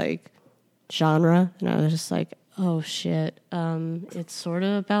there's like genre, and I was just like, oh shit, it's sort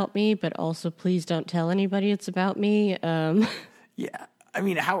of about me, but also please don't tell anybody it's about me. Yeah. I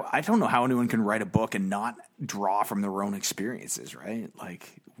mean, I don't know how anyone can write a book and not draw from their own experiences, right?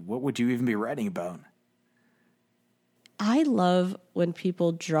 Like, what would you even be writing about? I love when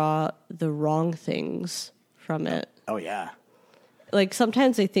people draw the wrong things from it. Oh, yeah. Like,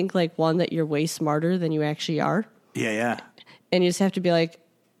 sometimes they think, like, one, that you're way smarter than you actually are. Yeah. And you just have to be like,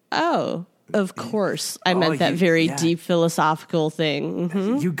 oh, of course. I meant that very deep philosophical thing.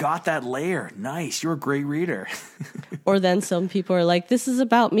 Mm-hmm. You got that layer. Nice. You're a great reader. Or then some people are like, this is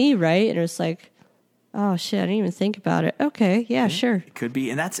about me, right? And it's like, oh, shit, I didn't even think about it. Okay, yeah, sure. It could be.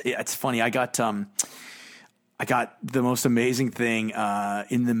 And it's funny. I got the most amazing thing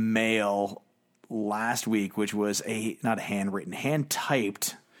in the mail last week, which was not a handwritten,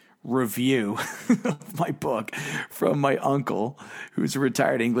 hand-typed review of my book from my uncle, who's a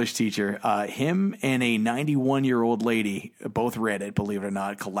retired English teacher. Him and a 91-year-old lady both read it, believe it or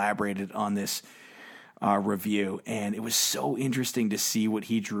not, collaborated on this review. And it was so interesting to see what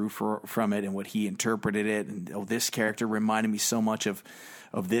he drew from it and what he interpreted it. And this character reminded me so much of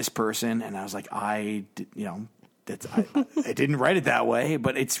this person. And I was like, I didn't write it that way,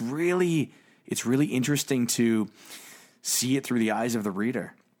 but it's really interesting to see it through the eyes of the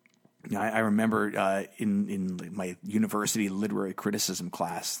reader. I remember in my university literary criticism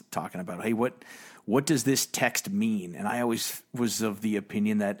class talking about, hey, what does this text mean? And I always was of the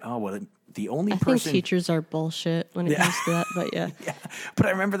opinion that, the only person... I think teachers are bullshit when it comes to that, but yeah. Yeah. But I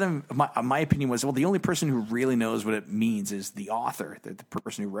remember my opinion was, the only person who really knows what it means is the author, the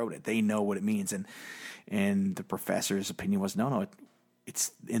person who wrote it. They know what it means. And the professor's opinion was, no,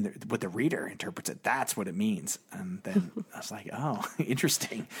 it's what the reader interprets it. That's what it means. And then I was like, oh,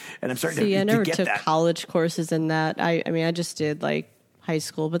 interesting. And I'm starting to get that. I never took college courses in that. I mean, I just did like high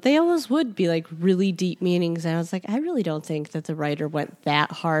school, but they always would be like really deep meanings. And I was like, I really don't think that the writer went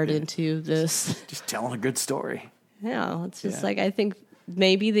that hard into this. Just telling a good story. Yeah, it's just like, I think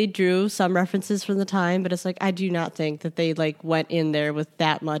maybe they drew some references from the time, but it's like, I do not think that they like went in there with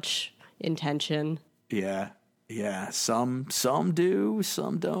that much intention. Yeah. Yeah, some do,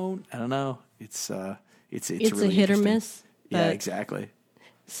 some don't. I don't know. It's really a hit or miss. Yeah, exactly.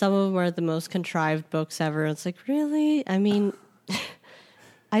 Some of them are the most contrived books ever. It's like, really? I mean,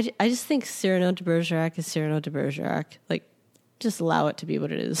 I just think Cyrano de Bergerac is Cyrano de Bergerac. Like, just allow it to be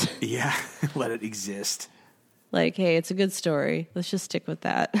what it is. Yeah, let it exist. Like, hey, it's a good story. Let's just stick with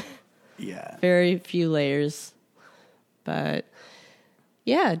that. Yeah. Very few layers. But,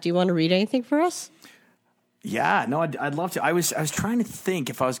 yeah, do you want to read anything for us? Yeah, no, I'd love to. I was trying to think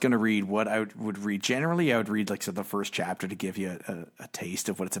if I was going to read what I would read. Generally, I would read like the first chapter to give you a taste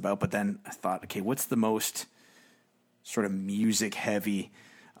of what it's about. But then I thought, okay, what's the most sort of music heavy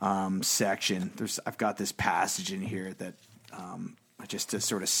section? I've got this passage in here that just to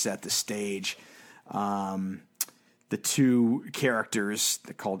sort of set the stage. The two characters,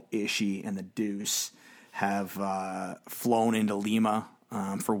 they're called Ishi and the Deuce, have flown into Lima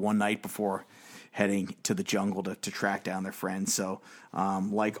for one night before heading to the jungle to track down their friends. So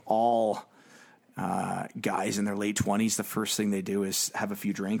like all guys in their late 20s, the first thing they do is have a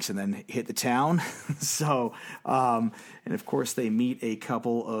few drinks and then hit the town. So, and of course they meet a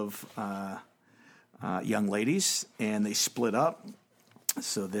couple of young ladies and they split up.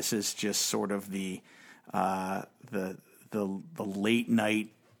 So this is just sort of the late night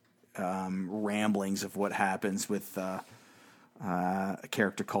ramblings of what happens with a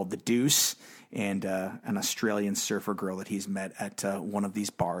character called the Deuce and an Australian surfer girl that he's met at one of these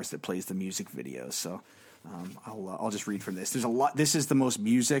bars that plays the music videos. So I'll just read from this. There's a lot. This is the most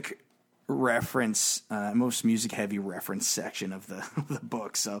music heavy reference section of the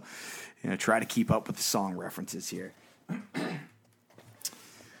book. So try to keep up with the song references here.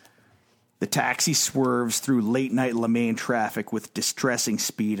 The taxi swerves through late-night Le Mans traffic with distressing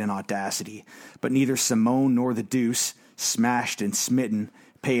speed and audacity, but neither Simone nor the Deuce, smashed and smitten,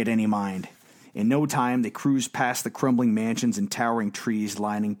 pay it any mind. In no time, they cruise past the crumbling mansions and towering trees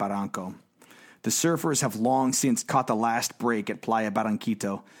lining Barranco. The surfers have long since caught the last break at Playa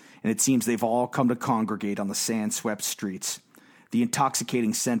Barranquito, and it seems they've all come to congregate on the sand-swept streets. The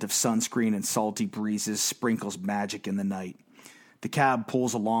intoxicating scent of sunscreen and salty breezes sprinkles magic in the night. The cab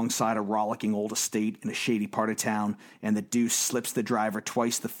pulls alongside a rollicking old estate in a shady part of town, and the Deuce slips the driver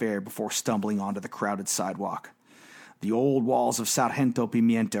twice the fare before stumbling onto the crowded sidewalk. The old walls of Sargento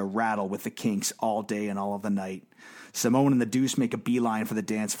Pimienta rattle with the kinks all day and all of the night. Simone and the Deuce make a beeline for the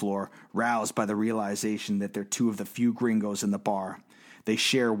dance floor, roused by the realization that they're two of the few gringos in the bar. They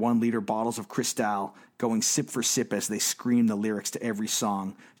share 1-liter bottles of Cristal, going sip for sip as they scream the lyrics to every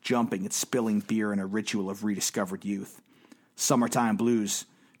song, jumping and spilling beer in a ritual of rediscovered youth. Summertime blues,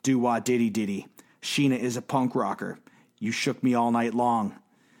 doo-wah diddy-diddy. Sheena is a punk rocker. You shook me all night long.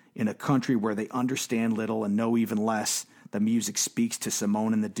 In a country where they understand little and know even less, the music speaks to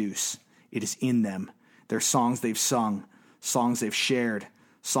Simone and the Deuce. It is in them. They're songs they've sung, songs they've shared,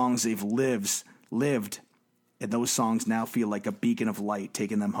 songs they've lived, and those songs now feel like a beacon of light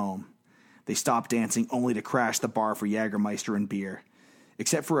taking them home. They stop dancing only to crash the bar for Jägermeister and beer.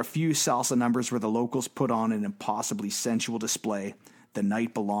 Except for a few salsa numbers where the locals put on an impossibly sensual display, the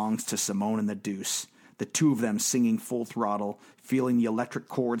night belongs to Simone and the Deuce. The two of them singing full throttle, feeling the electric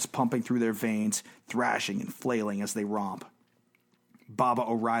chords pumping through their veins, thrashing and flailing as they romp. Baba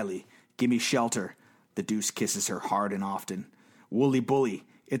O'Reilly, gimme shelter. The Deuce kisses her hard and often. Wooly bully,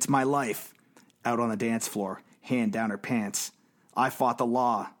 it's my life. Out on the dance floor, hand down her pants. I fought the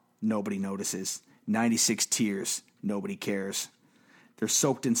law. Nobody notices. 96 tears. Nobody cares. They're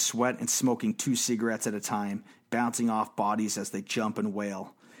soaked in sweat and smoking 2 cigarettes at a time, bouncing off bodies as they jump and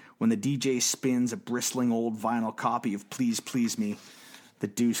wail. When the DJ spins a bristling old vinyl copy of Please Please Me, the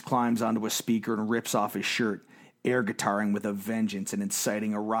Deuce climbs onto a speaker and rips off his shirt, air guitaring with a vengeance and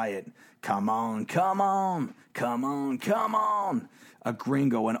inciting a riot. Come on, come on, come on, come on. A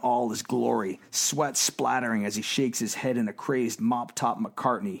gringo in all his glory, sweat splattering as he shakes his head in a crazed mop-top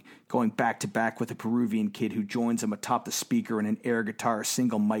McCartney, going back-to-back with a Peruvian kid who joins him atop the speaker in an air guitar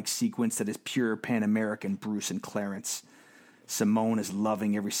single mic sequence that is pure Pan-American Bruce and Clarence. Simone is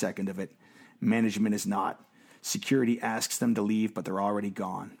loving every second of it. Management is not. Security asks them to leave, but they're already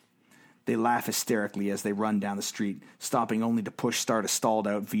gone. They laugh hysterically as they run down the street, stopping only to push start a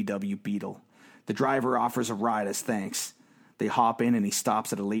stalled-out VW Beetle. The driver offers a ride as thanks. They hop in and he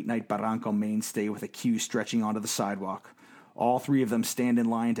stops at a late-night Barranco mainstay with a queue stretching onto the sidewalk. All three of them stand in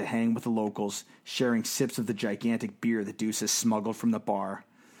line to hang with the locals, sharing sips of the gigantic beer the Deuce has smuggled from the bar.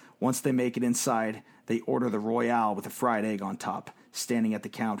 Once they make it inside, they order the Royale with a fried egg on top, standing at the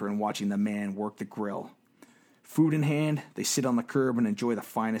counter and watching the man work the grill. Food in hand, they sit on the curb and enjoy the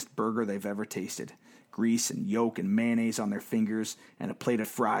finest burger they've ever tasted. Grease and yolk and mayonnaise on their fingers, and a plate of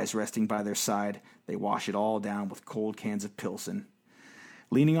fries resting by their side. They wash it all down with cold cans of Pilsen.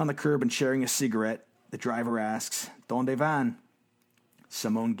 Leaning on the curb and sharing a cigarette, the driver asks, "Donde van?"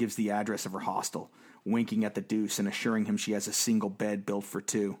 Simone gives the address of her hostel, winking at the Deuce and assuring him she has a single bed built for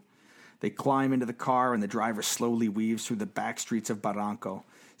 2. They climb into the car and the driver slowly weaves through the back streets of Barranco,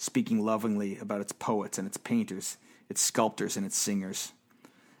 speaking lovingly about its poets and its painters, its sculptors and its singers.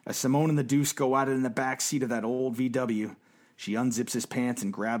 As Simone and the Deuce go at it in the back seat of that old VW, she unzips his pants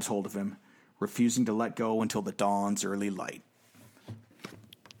and grabs hold of him, refusing to let go until the dawn's early light.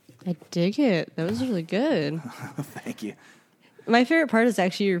 I dig it. That was really good. Thank you. My favorite part is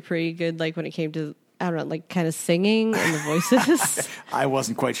actually you're pretty good, like when it came to, I don't know, like kind of singing and the voices. I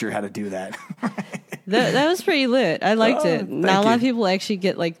wasn't quite sure how to do that. That was pretty lit. I liked it. Not a lot of people actually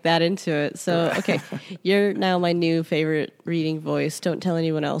get like that into it. So, okay, you're now my new favorite reading voice. Don't tell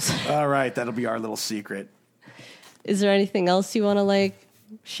anyone else. All right, that'll be our little secret. Is there anything else you want to like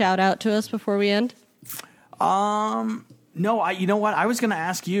shout out to us before we end? No, you know what? I was going to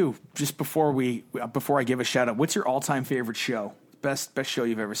ask you just before I give a shout out. What's your all-time favorite show? Best show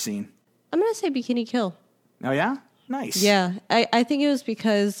you've ever seen? I'm going to say Bikini Kill. Oh yeah? Nice. Yeah, I think it was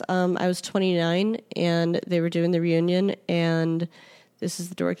because I was 29 and they were doing the reunion, and this is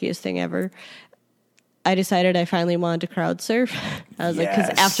the dorkiest thing ever. I decided I finally wanted to crowd surf. I was like, because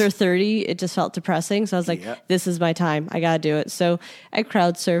after 30, it just felt depressing. So I was like, This is my time. I got to do it. So I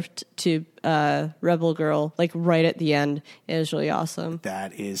crowd surfed to Rebel Girl, like right at the end. It was really awesome.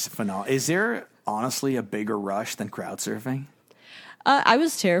 That is phenomenal. Is there honestly a bigger rush than crowd surfing? I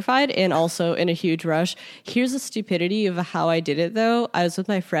was terrified and also in a huge rush. Here's the stupidity of how I did it, though. I was with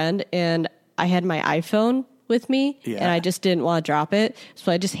my friend, and I had my iPhone with me, and I just didn't want to drop it.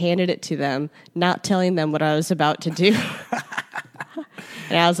 So I just handed it to them, not telling them what I was about to do.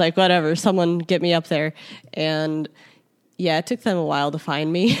 And I was like, whatever, someone get me up there. And yeah, it took them a while to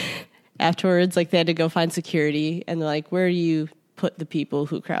find me. Afterwards, like they had to go find security, and they're like, where do you put the people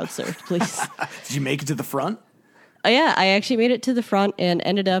who crowd surfed, please? Did you make it to the front? Yeah, I actually made it to the front and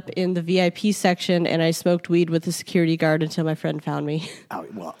ended up in the VIP section, and I smoked weed with the security guard until my friend found me. Oh,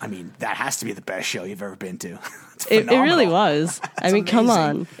 well, I mean, that has to be the best show you've ever been to. It really was. I mean, come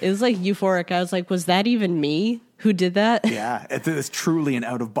on. It was like euphoric. I was like, was that even me who did that? Yeah, it's truly an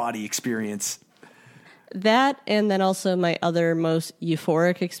out-of-body experience. That, and then also my other most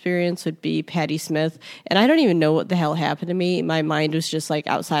euphoric experience would be Patti Smith. And I don't even know what the hell happened to me. My mind was just like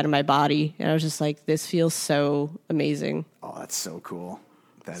outside of my body. And I was just like, this feels so amazing. Oh, Oh, that's so cool.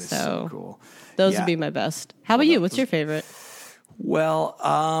 That is So, so cool. Those Yeah. would be my best. How about you? What's your favorite? Well,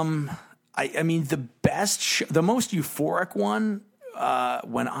 I mean, the best, the most euphoric one,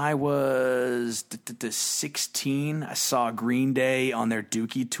 when I was 16, I saw Green Day on their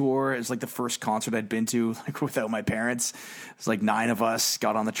Dookie tour. It was like the first concert I'd been to, like without my parents. It was like 9 of us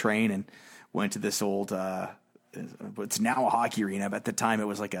got on the train and went to this old, it's now a hockey arena, but at the time it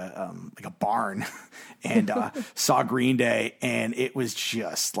was like a barn, and saw Green Day, and it was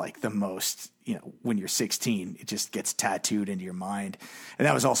just like the most, when you're 16, it just gets tattooed into your mind. And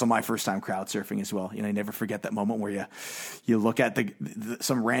that was also my first time crowd surfing as well. I never forget that moment where you look at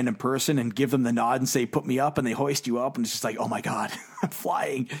some random person and give them the nod and say, "Put me up," and they hoist you up, and it's just like, oh my God, I'm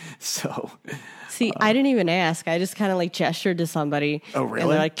flying. So See, I didn't even ask. I just kind of like gestured to somebody. Oh, really?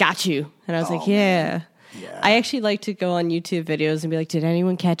 And they're like, "Got you." And I was like, "Yeah." Man. Yeah. I actually like to go on YouTube videos and be like, "Did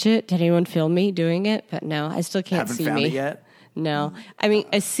anyone catch it? Did anyone film me doing it?" But no, I still can't Haven't see found me it yet? No. I mean,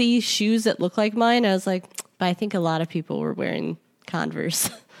 I see shoes that look like mine. I was like, but I think a lot of people were wearing Converse.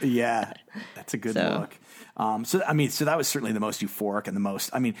 Yeah, that's a good look. So that was certainly the most euphoric and the most,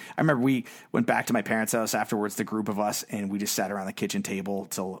 I remember we went back to my parents' house afterwards, the group of us, and we just sat around the kitchen table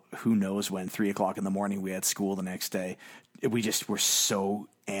till who knows when, 3:00 in the morning. We had school the next day. We just were so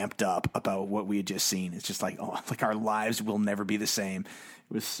amped up about what we had just seen. It's just like, like our lives will never be the same.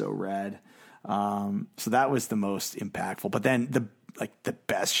 It was so rad. So that was the most impactful. But then the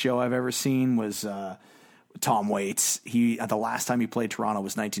best show I've ever seen was Tom Waits. The last time he played Toronto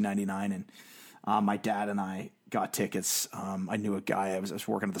was 1999, and my dad and I got tickets. I knew a guy. I was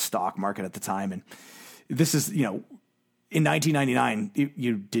working at the stock market at the time, and this is in 1999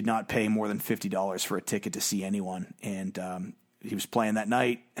 you did not pay more than $50 for a ticket to see anyone, and he was playing that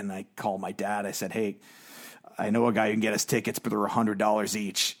night, and I called my dad. I said, "Hey, I know a guy who can get us tickets, but they're $100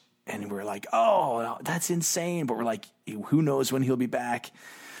 each." And we were like, "Oh, that's insane!" But we're like, "Who knows when he'll be back?"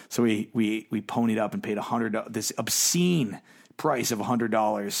 So we ponied up and paid this obscene price of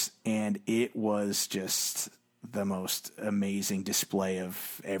 $100, and it was just the most amazing display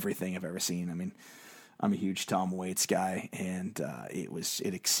of everything I've ever seen. I'm a huge Tom Waits guy, and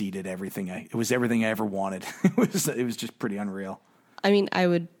it exceeded everything. It was everything I ever wanted. It was just pretty unreal. I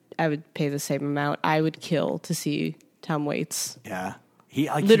would pay the same amount. I would kill to see Tom Waits. Yeah.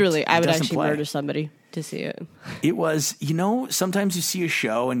 I would actually murder somebody to see it. It was, sometimes you see a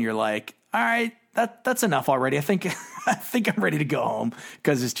show and you're like, all right, that's enough already. I think I'm ready to go home,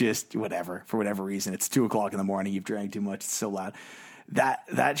 because it's just whatever, for whatever reason. It's 2:00 in the morning. You've drank too much. It's so loud.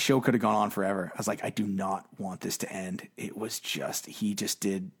 That show could have gone on forever. I was like, I do not want this to end. It was just, he just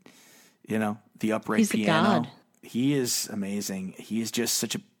did, the upright He's piano. a god. He is amazing. He is just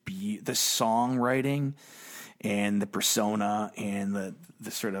such the songwriting and the persona and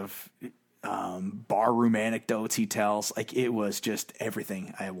the sort of barroom anecdotes he tells. Like, it was just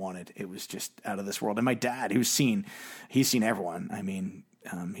everything I wanted. It was just out of this world. And my dad, he's seen everyone.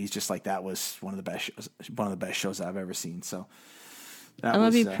 He's just like, that was one of the best shows I've ever seen. So I'm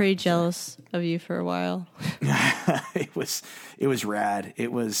gonna be pretty jealous of you for a while. It was rad.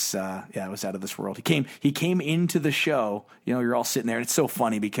 It was it was out of this world. He came into the show. You're all sitting there, and it's so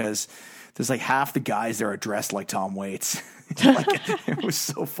funny because there's like half the guys there are dressed like Tom Waits. It was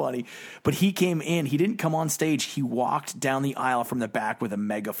so funny. But he came in. He didn't come on stage. He walked down the aisle from the back with a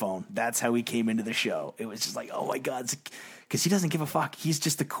megaphone. That's how he came into the show. It was just like, oh my God, because he doesn't give a fuck. He's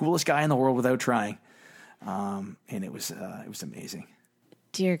just the coolest guy in the world without trying. And it was amazing.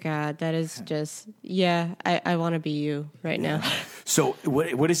 Dear God, that is just, I want to be you right now. So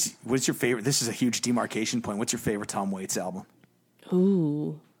what is your favorite? This is a huge demarcation point. What's your favorite Tom Waits album?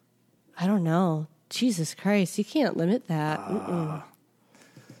 Ooh, I don't know. Jesus Christ, you can't limit that.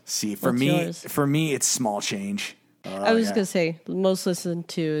 See, for me, it's Small Change. I was going to say, most listened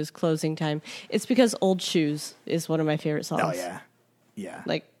to is Closing Time. It's because Old Shoes is one of my favorite songs. Oh, yeah. Yeah.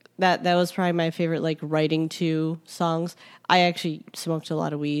 Like, that was probably my favorite, like, writing to songs. I actually smoked a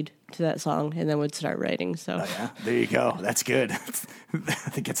lot of weed to that song and then would start writing, so. Oh, yeah? There you go. That's good.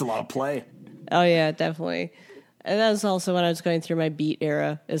 That gets a lot of play. Oh, yeah, definitely. And that was also when I was going through my beat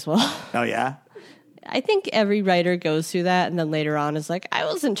era as well. Oh, yeah? I think every writer goes through that, and then later on is like, I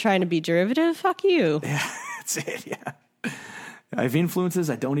wasn't trying to be derivative. Fuck you. Yeah, that's it, yeah. I have influences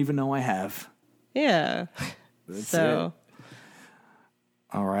I don't even know I have. Yeah. That's it.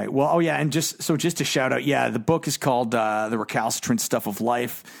 All right. Well, and just to shout out, the book is called The Recalcitrant Stuff of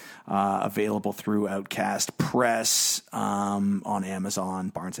Life, available through Outcast Press, on Amazon,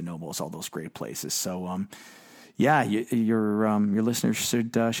 Barnes & Nobles, all those great places. So, your listeners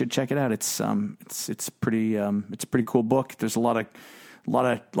should check it out. It's pretty cool book. There's a lot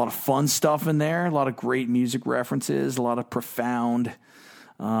lot of fun stuff in there, a lot of great music references, a lot of profound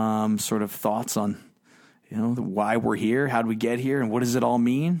sort of thoughts on, why we're here, how do we get here, and what does it all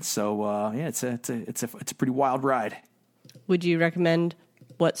mean. So it's a pretty wild ride. Would you recommend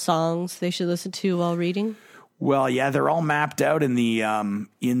what songs they should listen to while reading? Well, yeah, they're all mapped out in the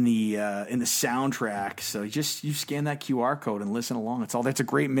soundtrack. So you scan that QR code and listen along. That's a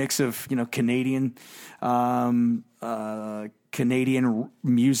great mix of Canadian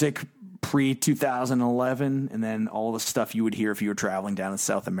music pre-2011, and then all the stuff you would hear if you were traveling down in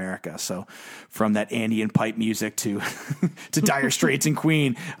South America. So from that Andean pipe music to to Dire Straits and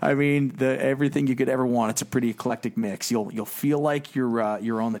Queen, I mean, everything you could ever want. It's a pretty eclectic mix. You'll feel like you're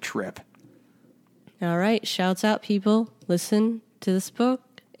on the trip. All right, shouts out, people. Listen to this book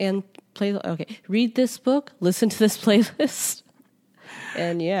and read this book, listen to this playlist.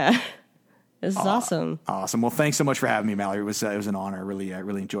 And yeah, this is awesome. Awesome. Well, thanks so much for having me, Mallory. It was an honor. I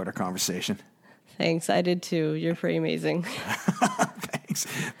really enjoyed our conversation. Thanks. I did too. You're pretty amazing. Thanks.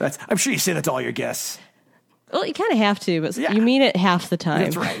 I'm sure you say that to all your guests. Well, you kind of have to, but you mean it half the time.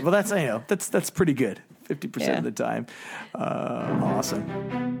 That's right. Well, that's pretty good. 50% of the time. Awesome.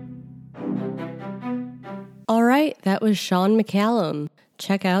 All right, that was Sean McCallum.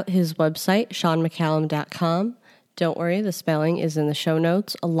 Check out his website, seanmccallum.com. Don't worry, the spelling is in the show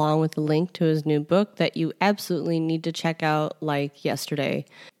notes, along with the link to his new book that you absolutely need to check out like yesterday.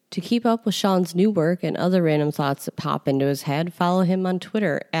 To keep up with Sean's new work and other random thoughts that pop into his head, follow him on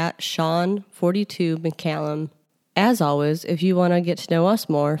Twitter at Sean42McCallum. As always, if you want to get to know us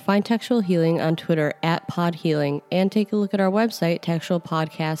more, find Textual Healing on Twitter at PodHealing and take a look at our website,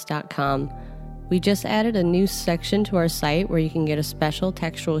 textualpodcast.com. We just added a new section to our site where you can get a special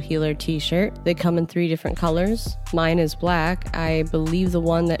Textual Healer t-shirt. They come in 3 different colors. Mine is black. I believe the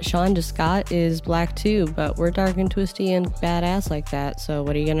one that Sean just got is black too, but we're dark and twisty and badass like that, so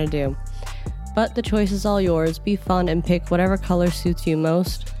what are you gonna do? But the choice is all yours. Be fun and pick whatever color suits you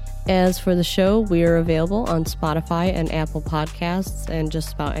most. As for the show, we are available on Spotify and Apple Podcasts and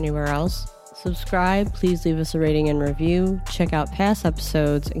just about anywhere else. Subscribe, please leave us a rating and review, check out past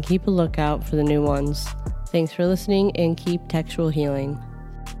episodes, and keep a lookout for the new ones. Thanks for listening, and keep textual healing.